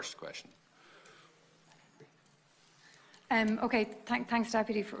 That's the first question. Okay, thanks,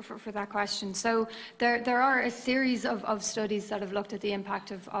 Deputy, for that question. So there are a series of studies that have looked at the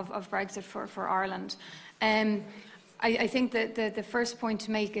impact of Brexit for Ireland. I think that the first point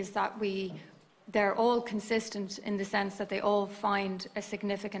to make is that they're all consistent in the sense that they all find a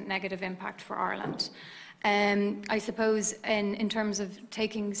significant negative impact for Ireland. I suppose in terms of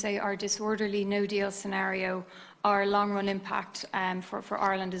taking, say, our disorderly no-deal scenario, our long-run impact for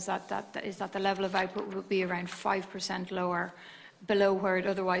Ireland is that the level of output will be around 5% lower, below where it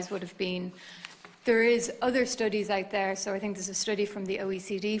otherwise would have been. There is other studies out there. So I think there's a study from the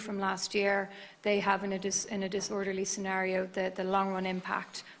OECD from last year. They have in a disorderly scenario that the long-run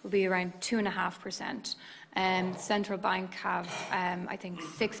impact will be around 2.5%. Central Bank have, I think,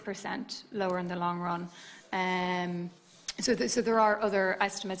 6% lower in the long run. So there are other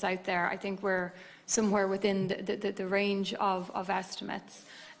estimates out there. I think we're somewhere within the range of estimates.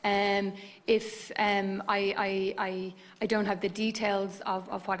 If I don't have the details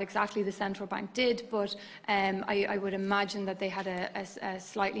of what exactly the Central Bank did, but I would imagine that they had a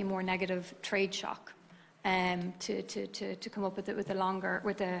slightly more negative trade shock to come up with to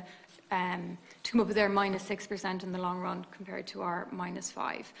come up with their -6% in the long run compared to our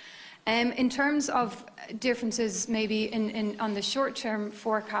 -5%. In terms of differences, maybe on the short-term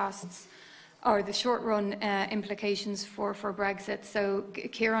forecasts or the short-run implications for Brexit. So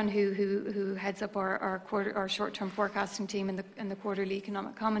Kieran, who heads up our short-term forecasting team in the quarterly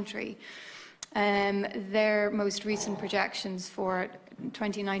economic commentary, their most recent projections for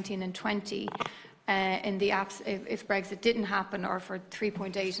 2019 and 20, if Brexit didn't happen, are for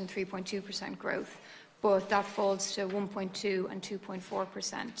 3.8% and 3.2% growth, but that falls to 1.2% and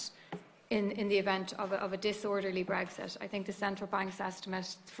 2.4%. In the event of a disorderly Brexit. I think the Central Bank's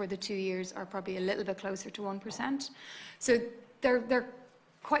estimate for the 2 years are probably a little bit closer to 1%. So they're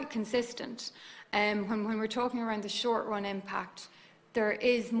quite consistent. When we're talking around the short-run impact, there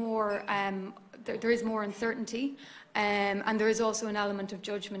is more uncertainty, and there is also an element of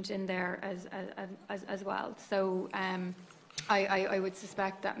judgment in there as well. So I would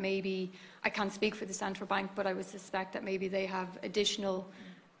suspect that maybe, I can't speak for the Central Bank, but I would suspect that maybe they have additional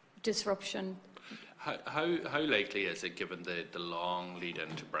disruption. How likely is it, given the long lead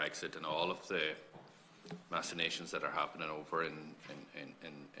into Brexit and all of the machinations that are happening over in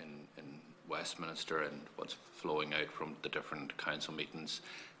Westminster and what's flowing out from the different council meetings,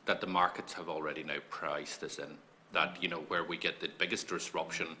 that the markets have already now priced this in? That, where we get the biggest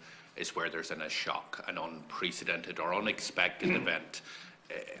disruption is where there's a shock, an unprecedented or unexpected event.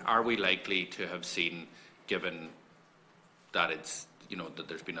 Are we likely to have seen, given that it's that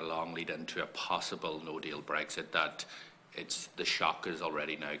there's been a long lead into a possible no-deal Brexit, that the shock is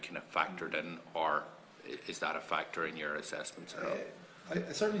already now kind of factored in, or is that a factor in your assessments?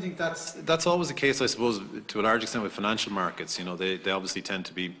 I certainly think that's always the case, I suppose, to a large extent with financial markets. They obviously tend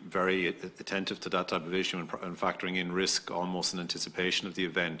to be very attentive to that type of issue and factoring in risk almost in anticipation of the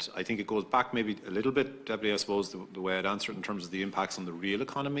event. I think it goes back maybe a little bit, Deputy, I suppose, the way I'd answer it in terms of the impacts on the real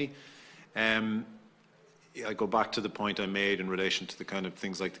economy. I go back to the point I made in relation to the kind of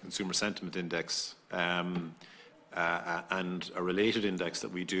things like the Consumer Sentiment Index and a related index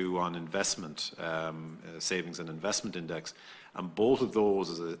that we do on investment, Savings and Investment Index. And both of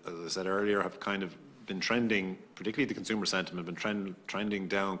those, as I said earlier, have kind of been trending, particularly the consumer sentiment, been trending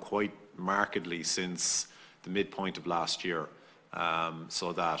down quite markedly since the midpoint of last year.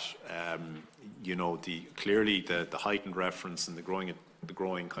 So that, clearly the heightened reference and the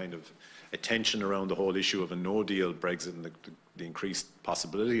growing kind of attention around the whole issue of a no-deal Brexit and the increased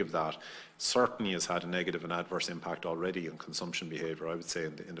possibility of that certainly has had a negative and adverse impact already on consumption behaviour, I would say,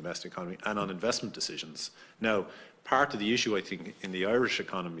 in domestic economy and on investment decisions. Now, part of the issue, I think, in the Irish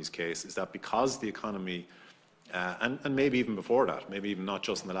economy's case is that because the economy and maybe even before that, maybe even not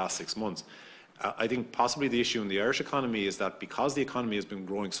just in the last 6 months. I think possibly the issue in the Irish economy is that because the economy has been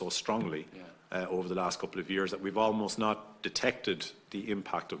growing so strongly over the last couple of years, that we've almost not detected the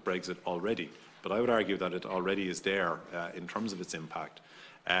impact of Brexit already. But I would argue that it already is there in terms of its impact.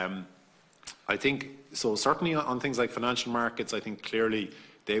 I think, so certainly on things like financial markets, I think clearly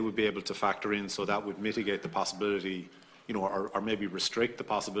they would be able to factor in, so that would mitigate the possibility, you know, or maybe restrict the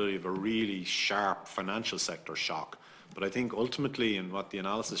possibility of a really sharp financial sector shock. But I think ultimately, and what the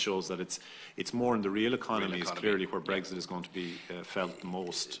analysis shows, that it's more in the real economy is clearly where Brexit is going to be felt the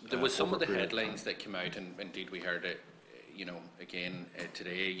most. There was some of the headlines that came out, and indeed we heard it, you know, again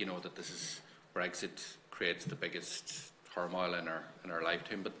today, you know, that this is Brexit creates the biggest turmoil in our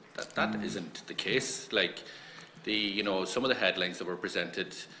lifetime, but that isn't the case. Like you know, some of the headlines that were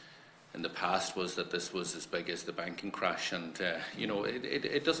presented in the past was that this was as big as the banking crash, and you know,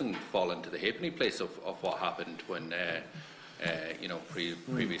 it doesn't fall into the halfpenny place of what happened when you know,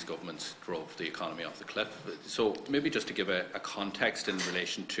 previous governments drove the economy off the cliff. So maybe just to give a context in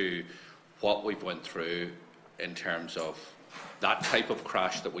relation to what we've went through in terms of that type of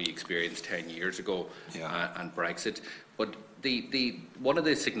crash that we experienced 10 years ago and Brexit. But one of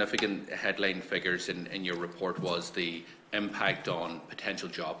the significant headline figures in your report was the impact on potential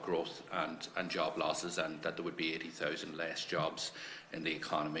job growth and job losses, and that there would be 80,000 less jobs in the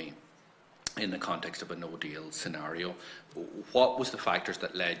economy in the context of a no-deal scenario. What was the factors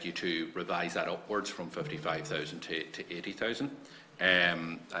that led you to revise that upwards from 55,000 to 80,000?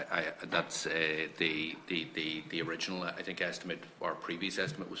 That's the original, I think, estimate, or previous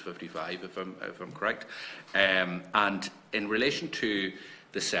estimate was 55, if I'm correct. And in relation to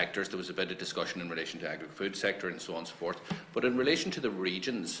the sectors, there was a bit of discussion in relation to agri-food sector and so on and so forth. But in relation to the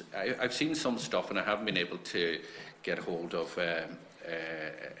regions, I've seen some stuff, and I haven't been able to get hold of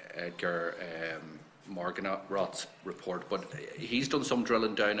Edgar Morganroth's report, but he's done some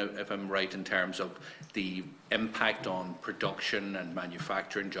drilling down, if I'm right, in terms of the impact on production and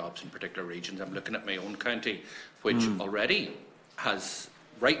manufacturing jobs in particular regions. I'm looking at my own county, which already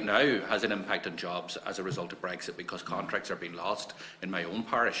right now has an impact on jobs as a result of Brexit, because contracts are being lost in my own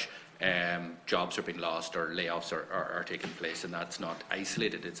parish. Jobs are being lost, or layoffs are taking place, and that's not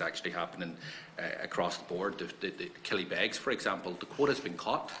isolated. It's actually happening across the board. The Killybegs, for example, the quota's been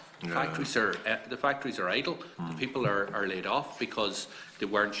cut. The factories are idle. The people are laid off because they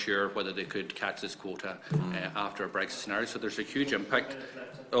weren't sure whether they could catch this quota after a Brexit scenario. So there's a huge impact.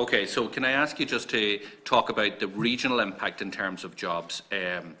 Okay, so can I ask you just to talk about the regional impact in terms of jobs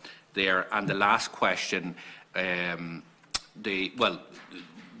there? And the last question,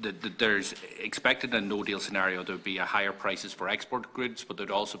 there's expected in a no-deal scenario there would be a higher prices for export goods, but there'd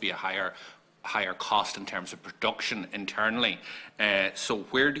also be a higher cost in terms of production internally. So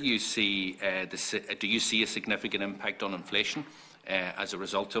where do you see do you see a significant impact on inflation as a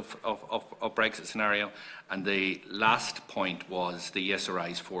result of Brexit scenario? And the last point was the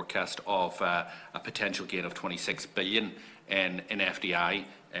ESRI's forecast of a potential gain of 26 billion in FDI.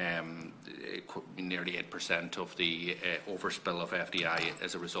 Nearly 8% of the overspill of FDI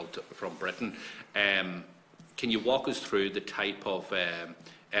as a result from Britain. Can you walk us through the type of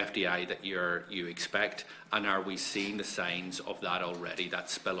FDI that you expect, and are we seeing the signs of that already, that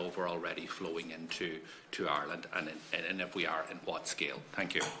spillover already flowing into Ireland, and if we are, in what scale?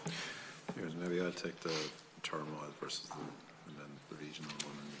 Thank you. Here's, maybe I'll take the turmoil versus and then the regional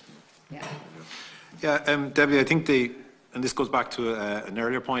one. Yeah, Debbie, I think and this goes back to an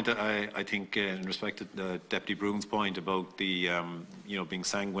earlier point, I think, in respect to Deputy Broughan's point about the, you know, being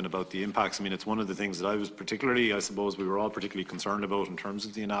sanguine about the impacts. I mean, it's one of the things that I was particularly, I suppose, we were all particularly concerned about in terms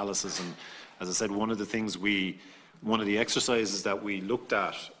of the analysis. And as I said, one of the exercises that we looked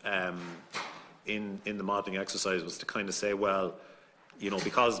at in the modelling exercise was to kind of say, well, you know,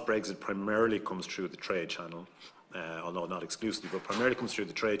 because Brexit primarily comes through the trade channel, although not exclusively, but primarily comes through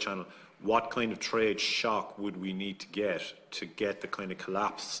the trade channel, what kind of trade shock would we need to get the kind of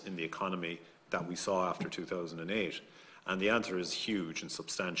collapse in the economy that we saw after 2008? And the answer is huge and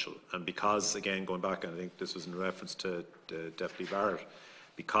substantial. And because, again, going back, and I think this was in reference to Deputy Barrett,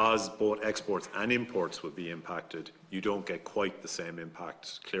 because both exports and imports would be impacted, you don't get quite the same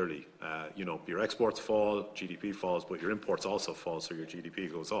impact, clearly. You know, your exports fall, GDP falls, but your imports also fall, so your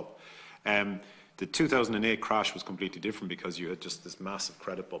GDP goes up. The 2008 crash was completely different because you had just this massive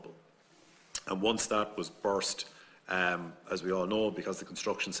credit bubble. And once that was burst, as we all know, because the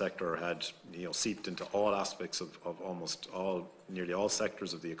construction sector had, you know, seeped into all aspects of nearly all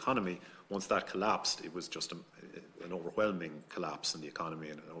sectors of the economy, once that collapsed, it was just an overwhelming collapse in the economy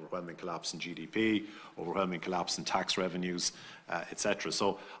and an overwhelming collapse in GDP, overwhelming collapse in tax revenues, etc.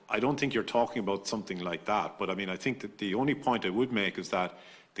 So I don't think you're talking about something like that. But I mean, I think that the only point I would make is that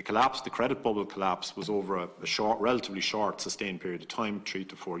the collapse, the credit bubble collapse, was over a relatively short, sustained period of time, 3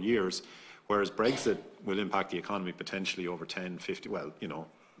 to 4 years, whereas Brexit will impact the economy potentially over 10, 50, well, you know,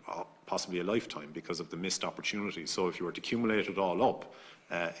 possibly a lifetime because of the missed opportunities. So if you were to accumulate it all up,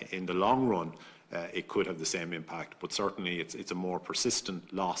 in the long run, it could have the same impact, but certainly it's a more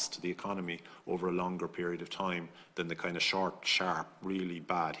persistent loss to the economy over a longer period of time than the kind of short, sharp, really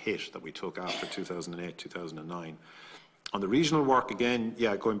bad hit that we took after 2008, 2009. On the regional work, again,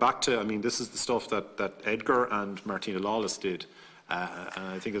 yeah, going back to, I mean, this is the stuff that Edgar and Martina Lawless did. And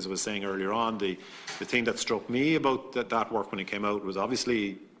I think, as I was saying earlier on, the thing that struck me about that work when it came out was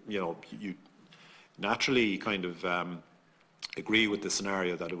obviously, you know, you naturally kind of agree with the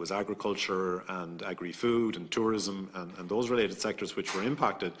scenario that it was agriculture and agri-food and tourism and those related sectors which were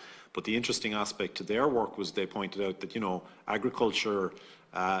impacted. But the interesting aspect to their work was they pointed out that, you know, agriculture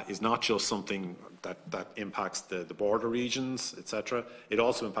is not just something that impacts the border regions, etc. It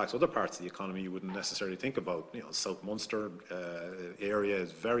also impacts other parts of the economy you wouldn't necessarily think about. You know, South Munster area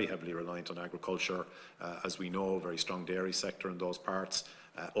is very heavily reliant on agriculture, as we know, very strong dairy sector in those parts.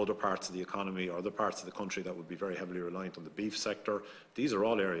 Other parts of the economy or other parts of the country that would be very heavily reliant on the beef sector. These are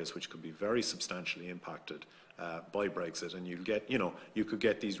all areas which could be very substantially impacted by Brexit, and you'll get, you know, you could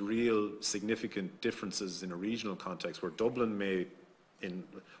get these real significant differences in a regional context where Dublin may, in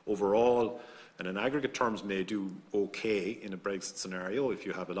overall and in aggregate terms, may do okay in a Brexit scenario if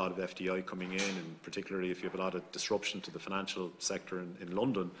you have a lot of FDI coming in, and particularly if you have a lot of disruption to the financial sector in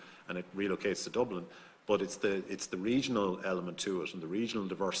London and it relocates to Dublin. But it's the regional element to it and the regional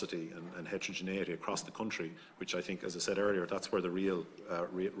diversity and heterogeneity across the country, which I think, as I said earlier, that's where the real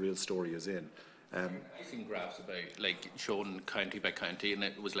story is in. I've seen graphs about, like, shown county by county, and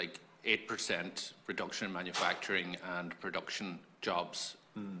it was like 8% reduction in manufacturing and production jobs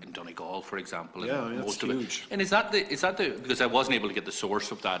in Donegal, for example. Yeah, I mean, that's huge. And is that the because I wasn't able to get the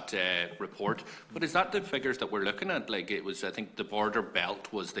source of that report, but is that the figures that we're looking at? Like, it was, I think the border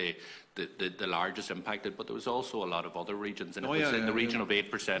belt was the largest impacted, but there was also a lot of other regions, and it was in the region of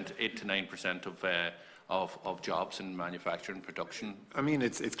 8%, 8 to 9% of jobs in manufacturing and production. I mean,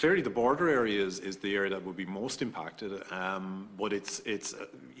 it's clearly the border area is the area that would be most impacted, but it's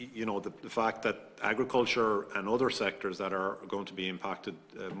you know, the fact that agriculture and other sectors that are going to be impacted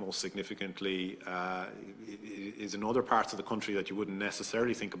most significantly is in other parts of the country that you wouldn't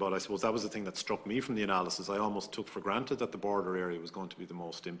necessarily think about. I suppose that was the thing that struck me from the analysis. I almost took for granted that the border area was going to be the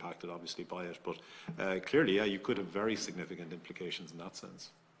most impacted, obviously, by it, but clearly, yeah, you could have very significant implications in that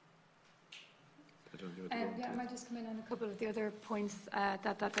sense. Yeah, I might just come in on a couple of the other points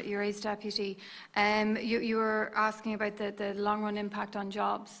that you raised, Deputy. You were asking about the long-run impact on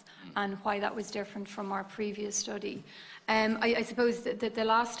jobs and why that was different from our previous study. I suppose that the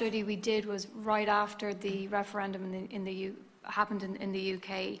last study we did was right after the referendum happened in the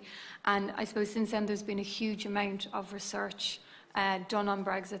UK, and I suppose since then there's been a huge amount of research done on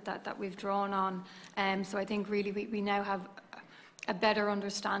Brexit that we've drawn on. So I think really we now have a better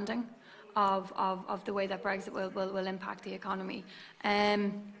understanding of the way that Brexit will impact the economy.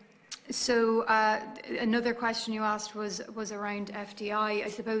 So another question you asked was around FDI. I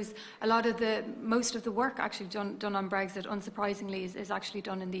suppose most of the work actually done on Brexit, unsurprisingly, is actually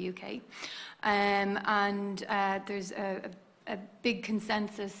done in the UK, and there's a big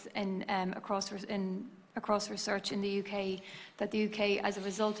consensus across research in the UK that the UK, as a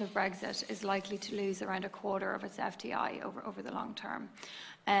result of Brexit, is likely to lose around 1/4 of its FDI over the long term.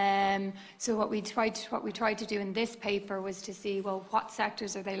 So what we tried to do in this paper was to see, well, what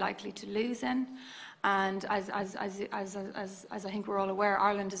sectors are they likely to lose in? And as I think we're all aware,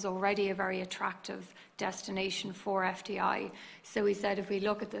 Ireland is already a very attractive destination for FDI. So we said if we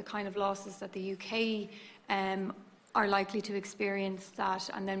look at the kind of losses that the UK are likely to experience that,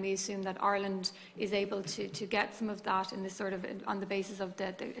 and then we assume that Ireland is able to get some of that in this sort of on the basis of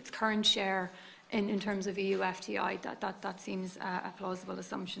its current share in terms of EU FDI, that seems a plausible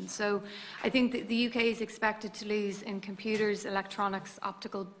assumption. So I think that the UK is expected to lose in computers, electronics,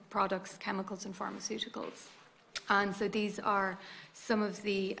 optical products, chemicals and pharmaceuticals. And so these are some of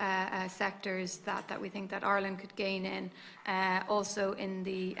the sectors that we think that Ireland could gain in, also in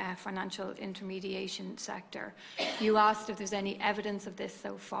the financial intermediation sector. You asked if there's any evidence of this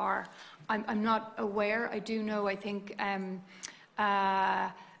so far. I'm not aware. I do know, I think,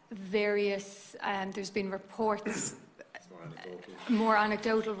 there's been reports, more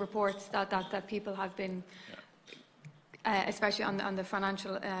anecdotal reports that people have been especially on the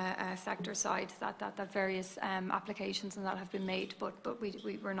financial sector side, that various applications and that have been made, but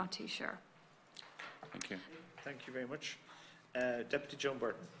we're not too sure. Thank you. Thank you very much. Deputy Joan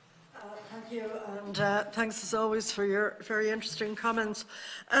Burton. Thank you, and thanks as always for your very interesting comments.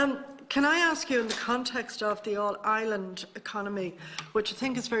 Can I ask you, in the context of the all-island economy, which I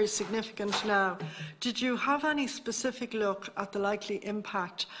think is very significant now, did you have any specific look at the likely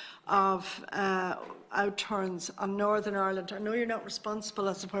impact of outturns on Northern Ireland? I know you're not responsible,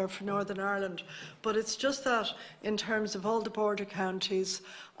 as it were, for Northern Ireland, but it's just that in terms of all the border counties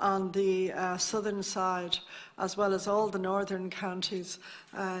on the southern side, as well as all the northern counties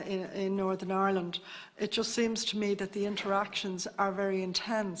in Northern Ireland, it just seems to me that the interactions are very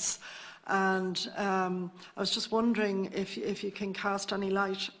intense. And I was just wondering if you can cast any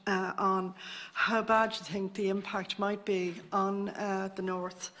light on how bad you think the impact might be on the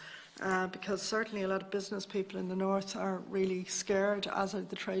north. Because certainly a lot of business people in the north are really scared, as are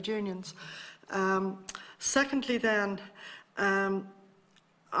the trade unions. Secondly then,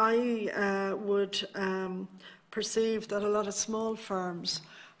 I would perceive that a lot of small firms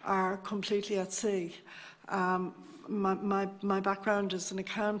are completely at sea. My background is an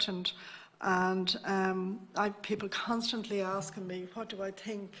accountant, and I have people constantly asking me, what do I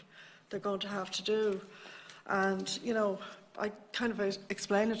think they're going to have to do? And, you know, I kind of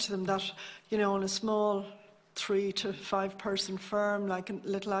explain it to them that, you know, in a small 3 to 5 person firm, like a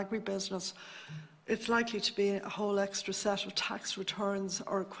little agribusiness, it's likely to be a whole extra set of tax returns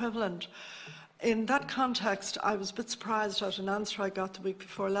or equivalent. In that context, I was a bit surprised at an answer I got the week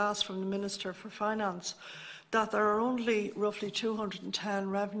before last from the Minister for Finance, that there are only roughly 210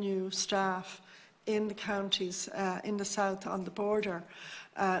 revenue staff in the counties in the south on the border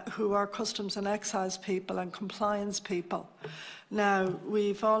who are customs and excise people and compliance people. Now,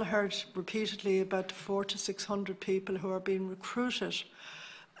 we've all heard repeatedly about 400 to 600 people who are being recruited.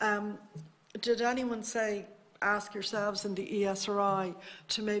 Did anyone ask yourselves in the ESRI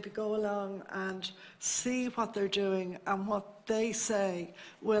to maybe go along and see what they're doing and what they say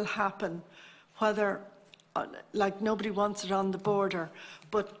will happen, whether, like, nobody wants it on the border,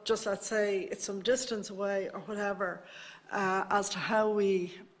 but just, let's say, it's some distance away or whatever, as to how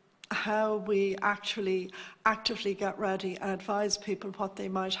we actually actively get ready and advise people what they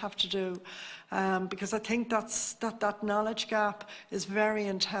might have to do. Because I think that knowledge gap is very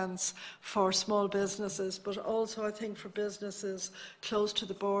intense for small businesses, but also I think for businesses close to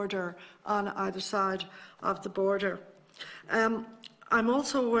the border on either side of the border. I'm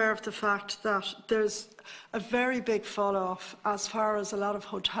also aware of the fact that there's a very big fall-off as far as a lot of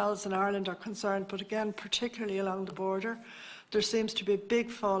hotels in Ireland are concerned, but again, particularly along the border. There seems to be a big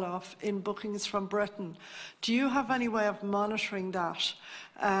fall-off in bookings from Britain. Do you have any way of monitoring that?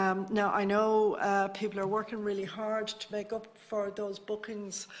 Now, I know people are working really hard to make up for those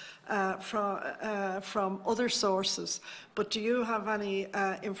bookings from other sources, but do you have any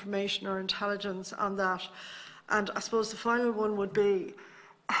information or intelligence on that? And I suppose the final one would be,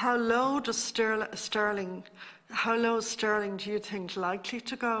 how low does sterling do you think likely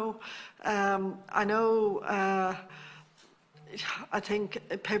to go? I know I think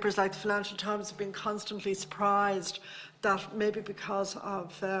papers like the Financial Times have been constantly surprised that maybe because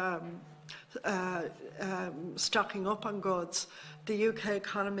of stocking up on goods, the UK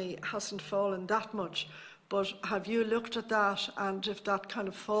economy hasn't fallen that much. But have you looked at that, and if that kind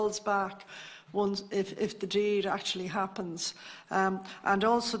of falls back, if the deed actually happens? And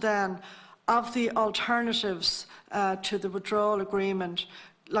also then, of the alternatives to the withdrawal agreement,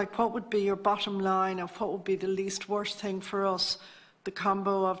 like, what would be your bottom line, and what would be the least worst thing for us? The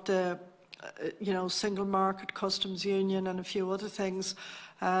combo of the, single market, customs union, and a few other things,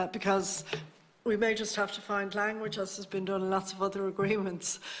 because we may just have to find language, as has been done in lots of other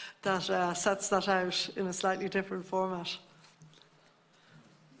agreements, that sets that out in a slightly different format.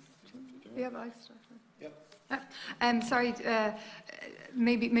 Yeah, I start. Yep. Sorry.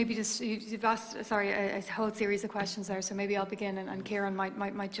 Maybe just you've asked a whole series of questions there, so maybe I'll begin, and Kieran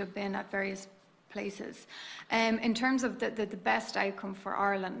might jump in at various places. In terms of the best outcome for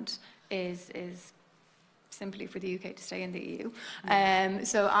Ireland is simply for the UK to stay in the EU.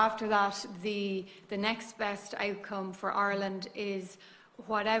 So after that, the next best outcome for Ireland is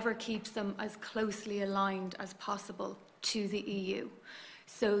whatever keeps them as closely aligned as possible to the EU.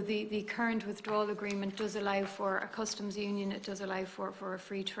 So the current withdrawal agreement does allow for a customs union, it does allow for a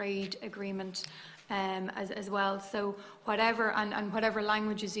free trade agreement as well. So whatever, and whatever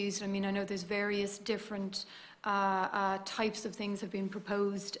language is used, I mean, I know there's various different types of things have been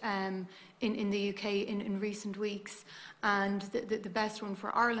proposed in the UK in recent weeks, and the best one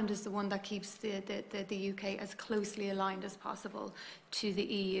for Ireland is the one that keeps the UK as closely aligned as possible to the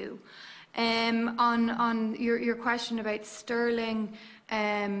EU. On your question about sterling,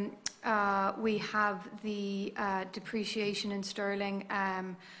 we have the depreciation in sterling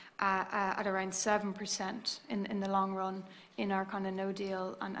at around 7% in the long run in our kind of no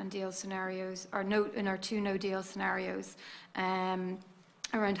deal and deal scenarios, or in our two no deal scenarios.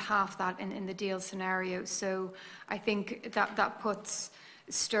 Around half that in the deal scenario. So I think that puts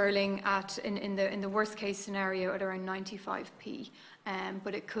sterling at in the worst case scenario at around 95p.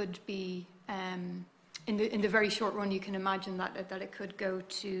 But it could be in the very short run. You can imagine that it could go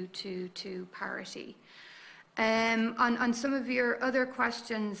to parity. On some of your other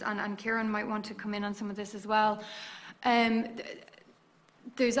questions, and Kieran might want to come in on some of this as well.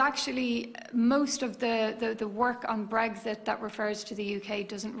 There's actually most of the work on Brexit that refers to the UK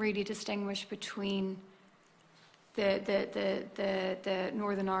doesn't really distinguish between the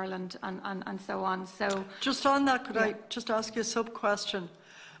Northern Ireland and so on. So just on that, could I just ask you a sub-question?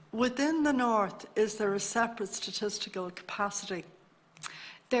 Within the North, is there a separate statistical capacity?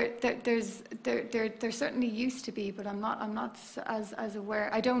 There certainly used to be, but I'm not as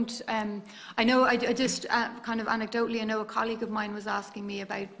aware. I don't. I know. I just kind of anecdotally, I know a colleague of mine was asking me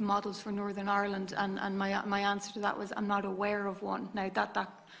about models for Northern Ireland, and my answer to that was I'm not aware of one. Now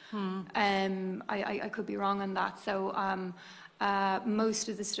I could be wrong on that. So most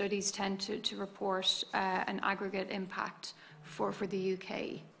of the studies tend to report an aggregate impact for the UK.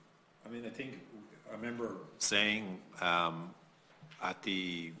 I mean, I remember saying. At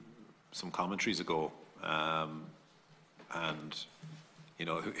some commentaries ago, and you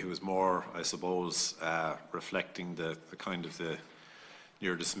know, it was more, I suppose, reflecting the kind of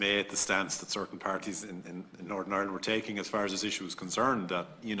your dismay at the stance that certain parties in Northern Ireland were taking as far as this issue was concerned. That,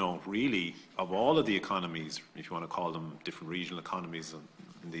 you know, really, of all of the economies, if you want to call them different regional economies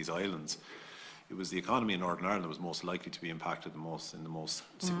in these islands, it was the economy in Northern Ireland that was most likely to be impacted in the most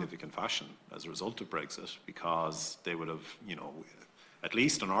significant fashion as a result of Brexit, because they would have, you know. At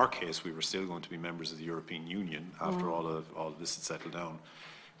least in our case, we were still going to be members of the European Union after all of this had settled down.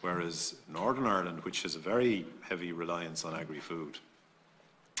 Whereas Northern Ireland, which has a very heavy reliance on agri-food,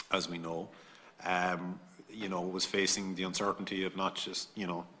 as we know, you know, was facing the uncertainty of not just, you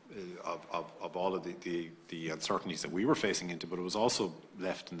know, of all of the uncertainties that we were facing into, but it was also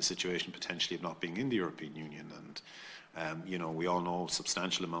left in the situation potentially of not being in the European Union. And you know, we all know a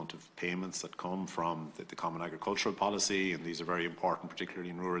substantial amount of payments that come from the Common Agricultural Policy, and these are very important, particularly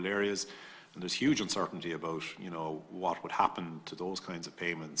in rural areas. And there's huge uncertainty about, you know, what would happen to those kinds of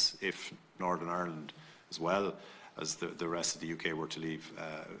payments if Northern Ireland, as well as the rest of the UK, were to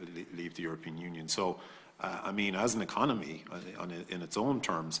leave the European Union. So, I mean, as an economy, in its own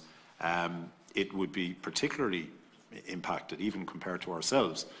terms, it would be particularly impacted, even compared to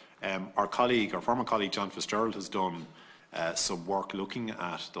ourselves. Our former colleague John Fitzgerald has done some work looking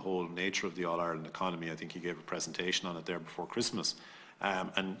at the whole nature of the All-Ireland economy. I think he gave a presentation on it there before Christmas.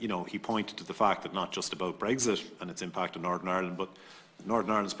 And, you know, he pointed to the fact that not just about Brexit and its impact on Northern Ireland, but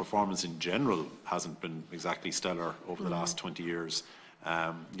Northern Ireland's performance in general hasn't been exactly stellar over the last 20 years.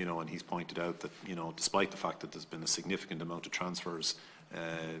 You know, and he's pointed out that, you know, despite the fact that there's been a significant amount of transfers,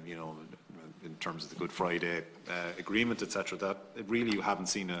 you know, in terms of the Good Friday agreement, etc., that really you haven't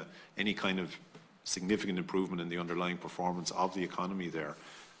seen any kind of significant improvement in the underlying performance of the economy there.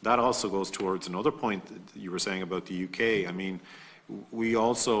 That also goes towards another point that you were saying about the UK. I mean, we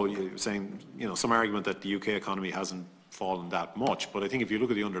also, you're saying, you know, some argument that the UK economy hasn't fallen that much, but I think if you look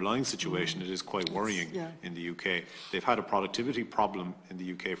at the underlying situation, it is quite worrying in the UK. They've had a productivity problem in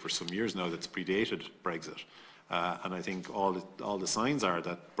the UK for some years now that's predated Brexit. And I think all the signs are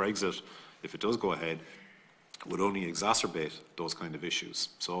that Brexit, if it does go ahead, would only exacerbate those kind of issues.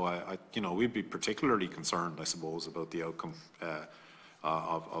 So you know, we'd be particularly concerned, I suppose, about the outcome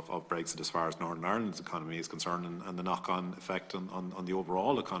of Brexit as far as Northern Ireland's economy is concerned, and the knock-on effect on the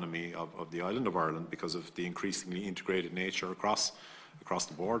overall economy of the island of Ireland because of the increasingly integrated nature across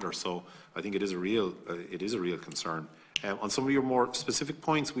the border. So I think it is a real concern. On some of your more specific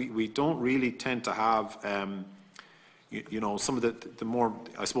points, we don't really tend to have. You know, some of the more,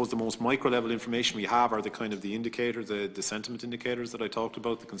 I suppose, the most micro level information we have are the kind of the indicators, the sentiment indicators that I talked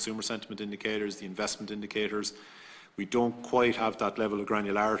about, the consumer sentiment indicators, the investment indicators. We don't quite have that level of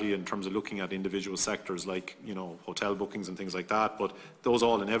granularity in terms of looking at individual sectors like, you know, hotel bookings and things like that, but those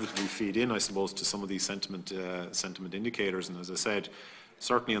all inevitably feed in, I suppose, to some of these sentiment indicators. And as I said,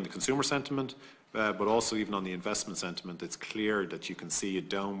 certainly on the consumer sentiment, but also even on the investment sentiment, it's clear that you can see a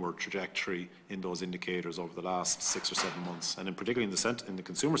downward trajectory in those indicators over the last 6 or 7 months. And in particularly in the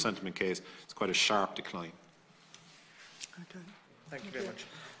consumer sentiment case, it's quite a sharp decline. Okay. Thank you very much.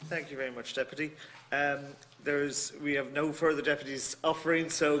 Thank you very much, Deputy. We have no further deputies offering,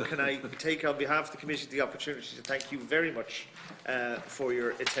 so can I take on behalf of the committee the opportunity to thank you very much for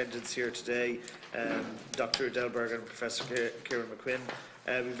your attendance here today, Dr. Adele Bergen and Professor Kieran McQuinn.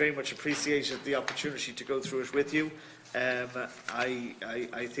 We very much appreciated the opportunity to go through it with you.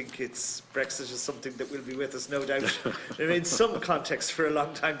 I think Brexit is something that will be with us, no doubt, in some context for a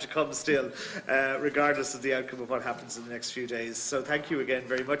long time to come still, regardless of the outcome of what happens in the next few days. So thank you again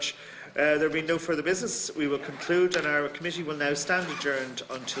very much. There being no further business, we will conclude, and our committee will now stand adjourned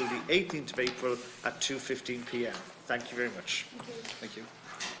until the 18th of April at 2:15 p.m. Thank you very much. Thank you.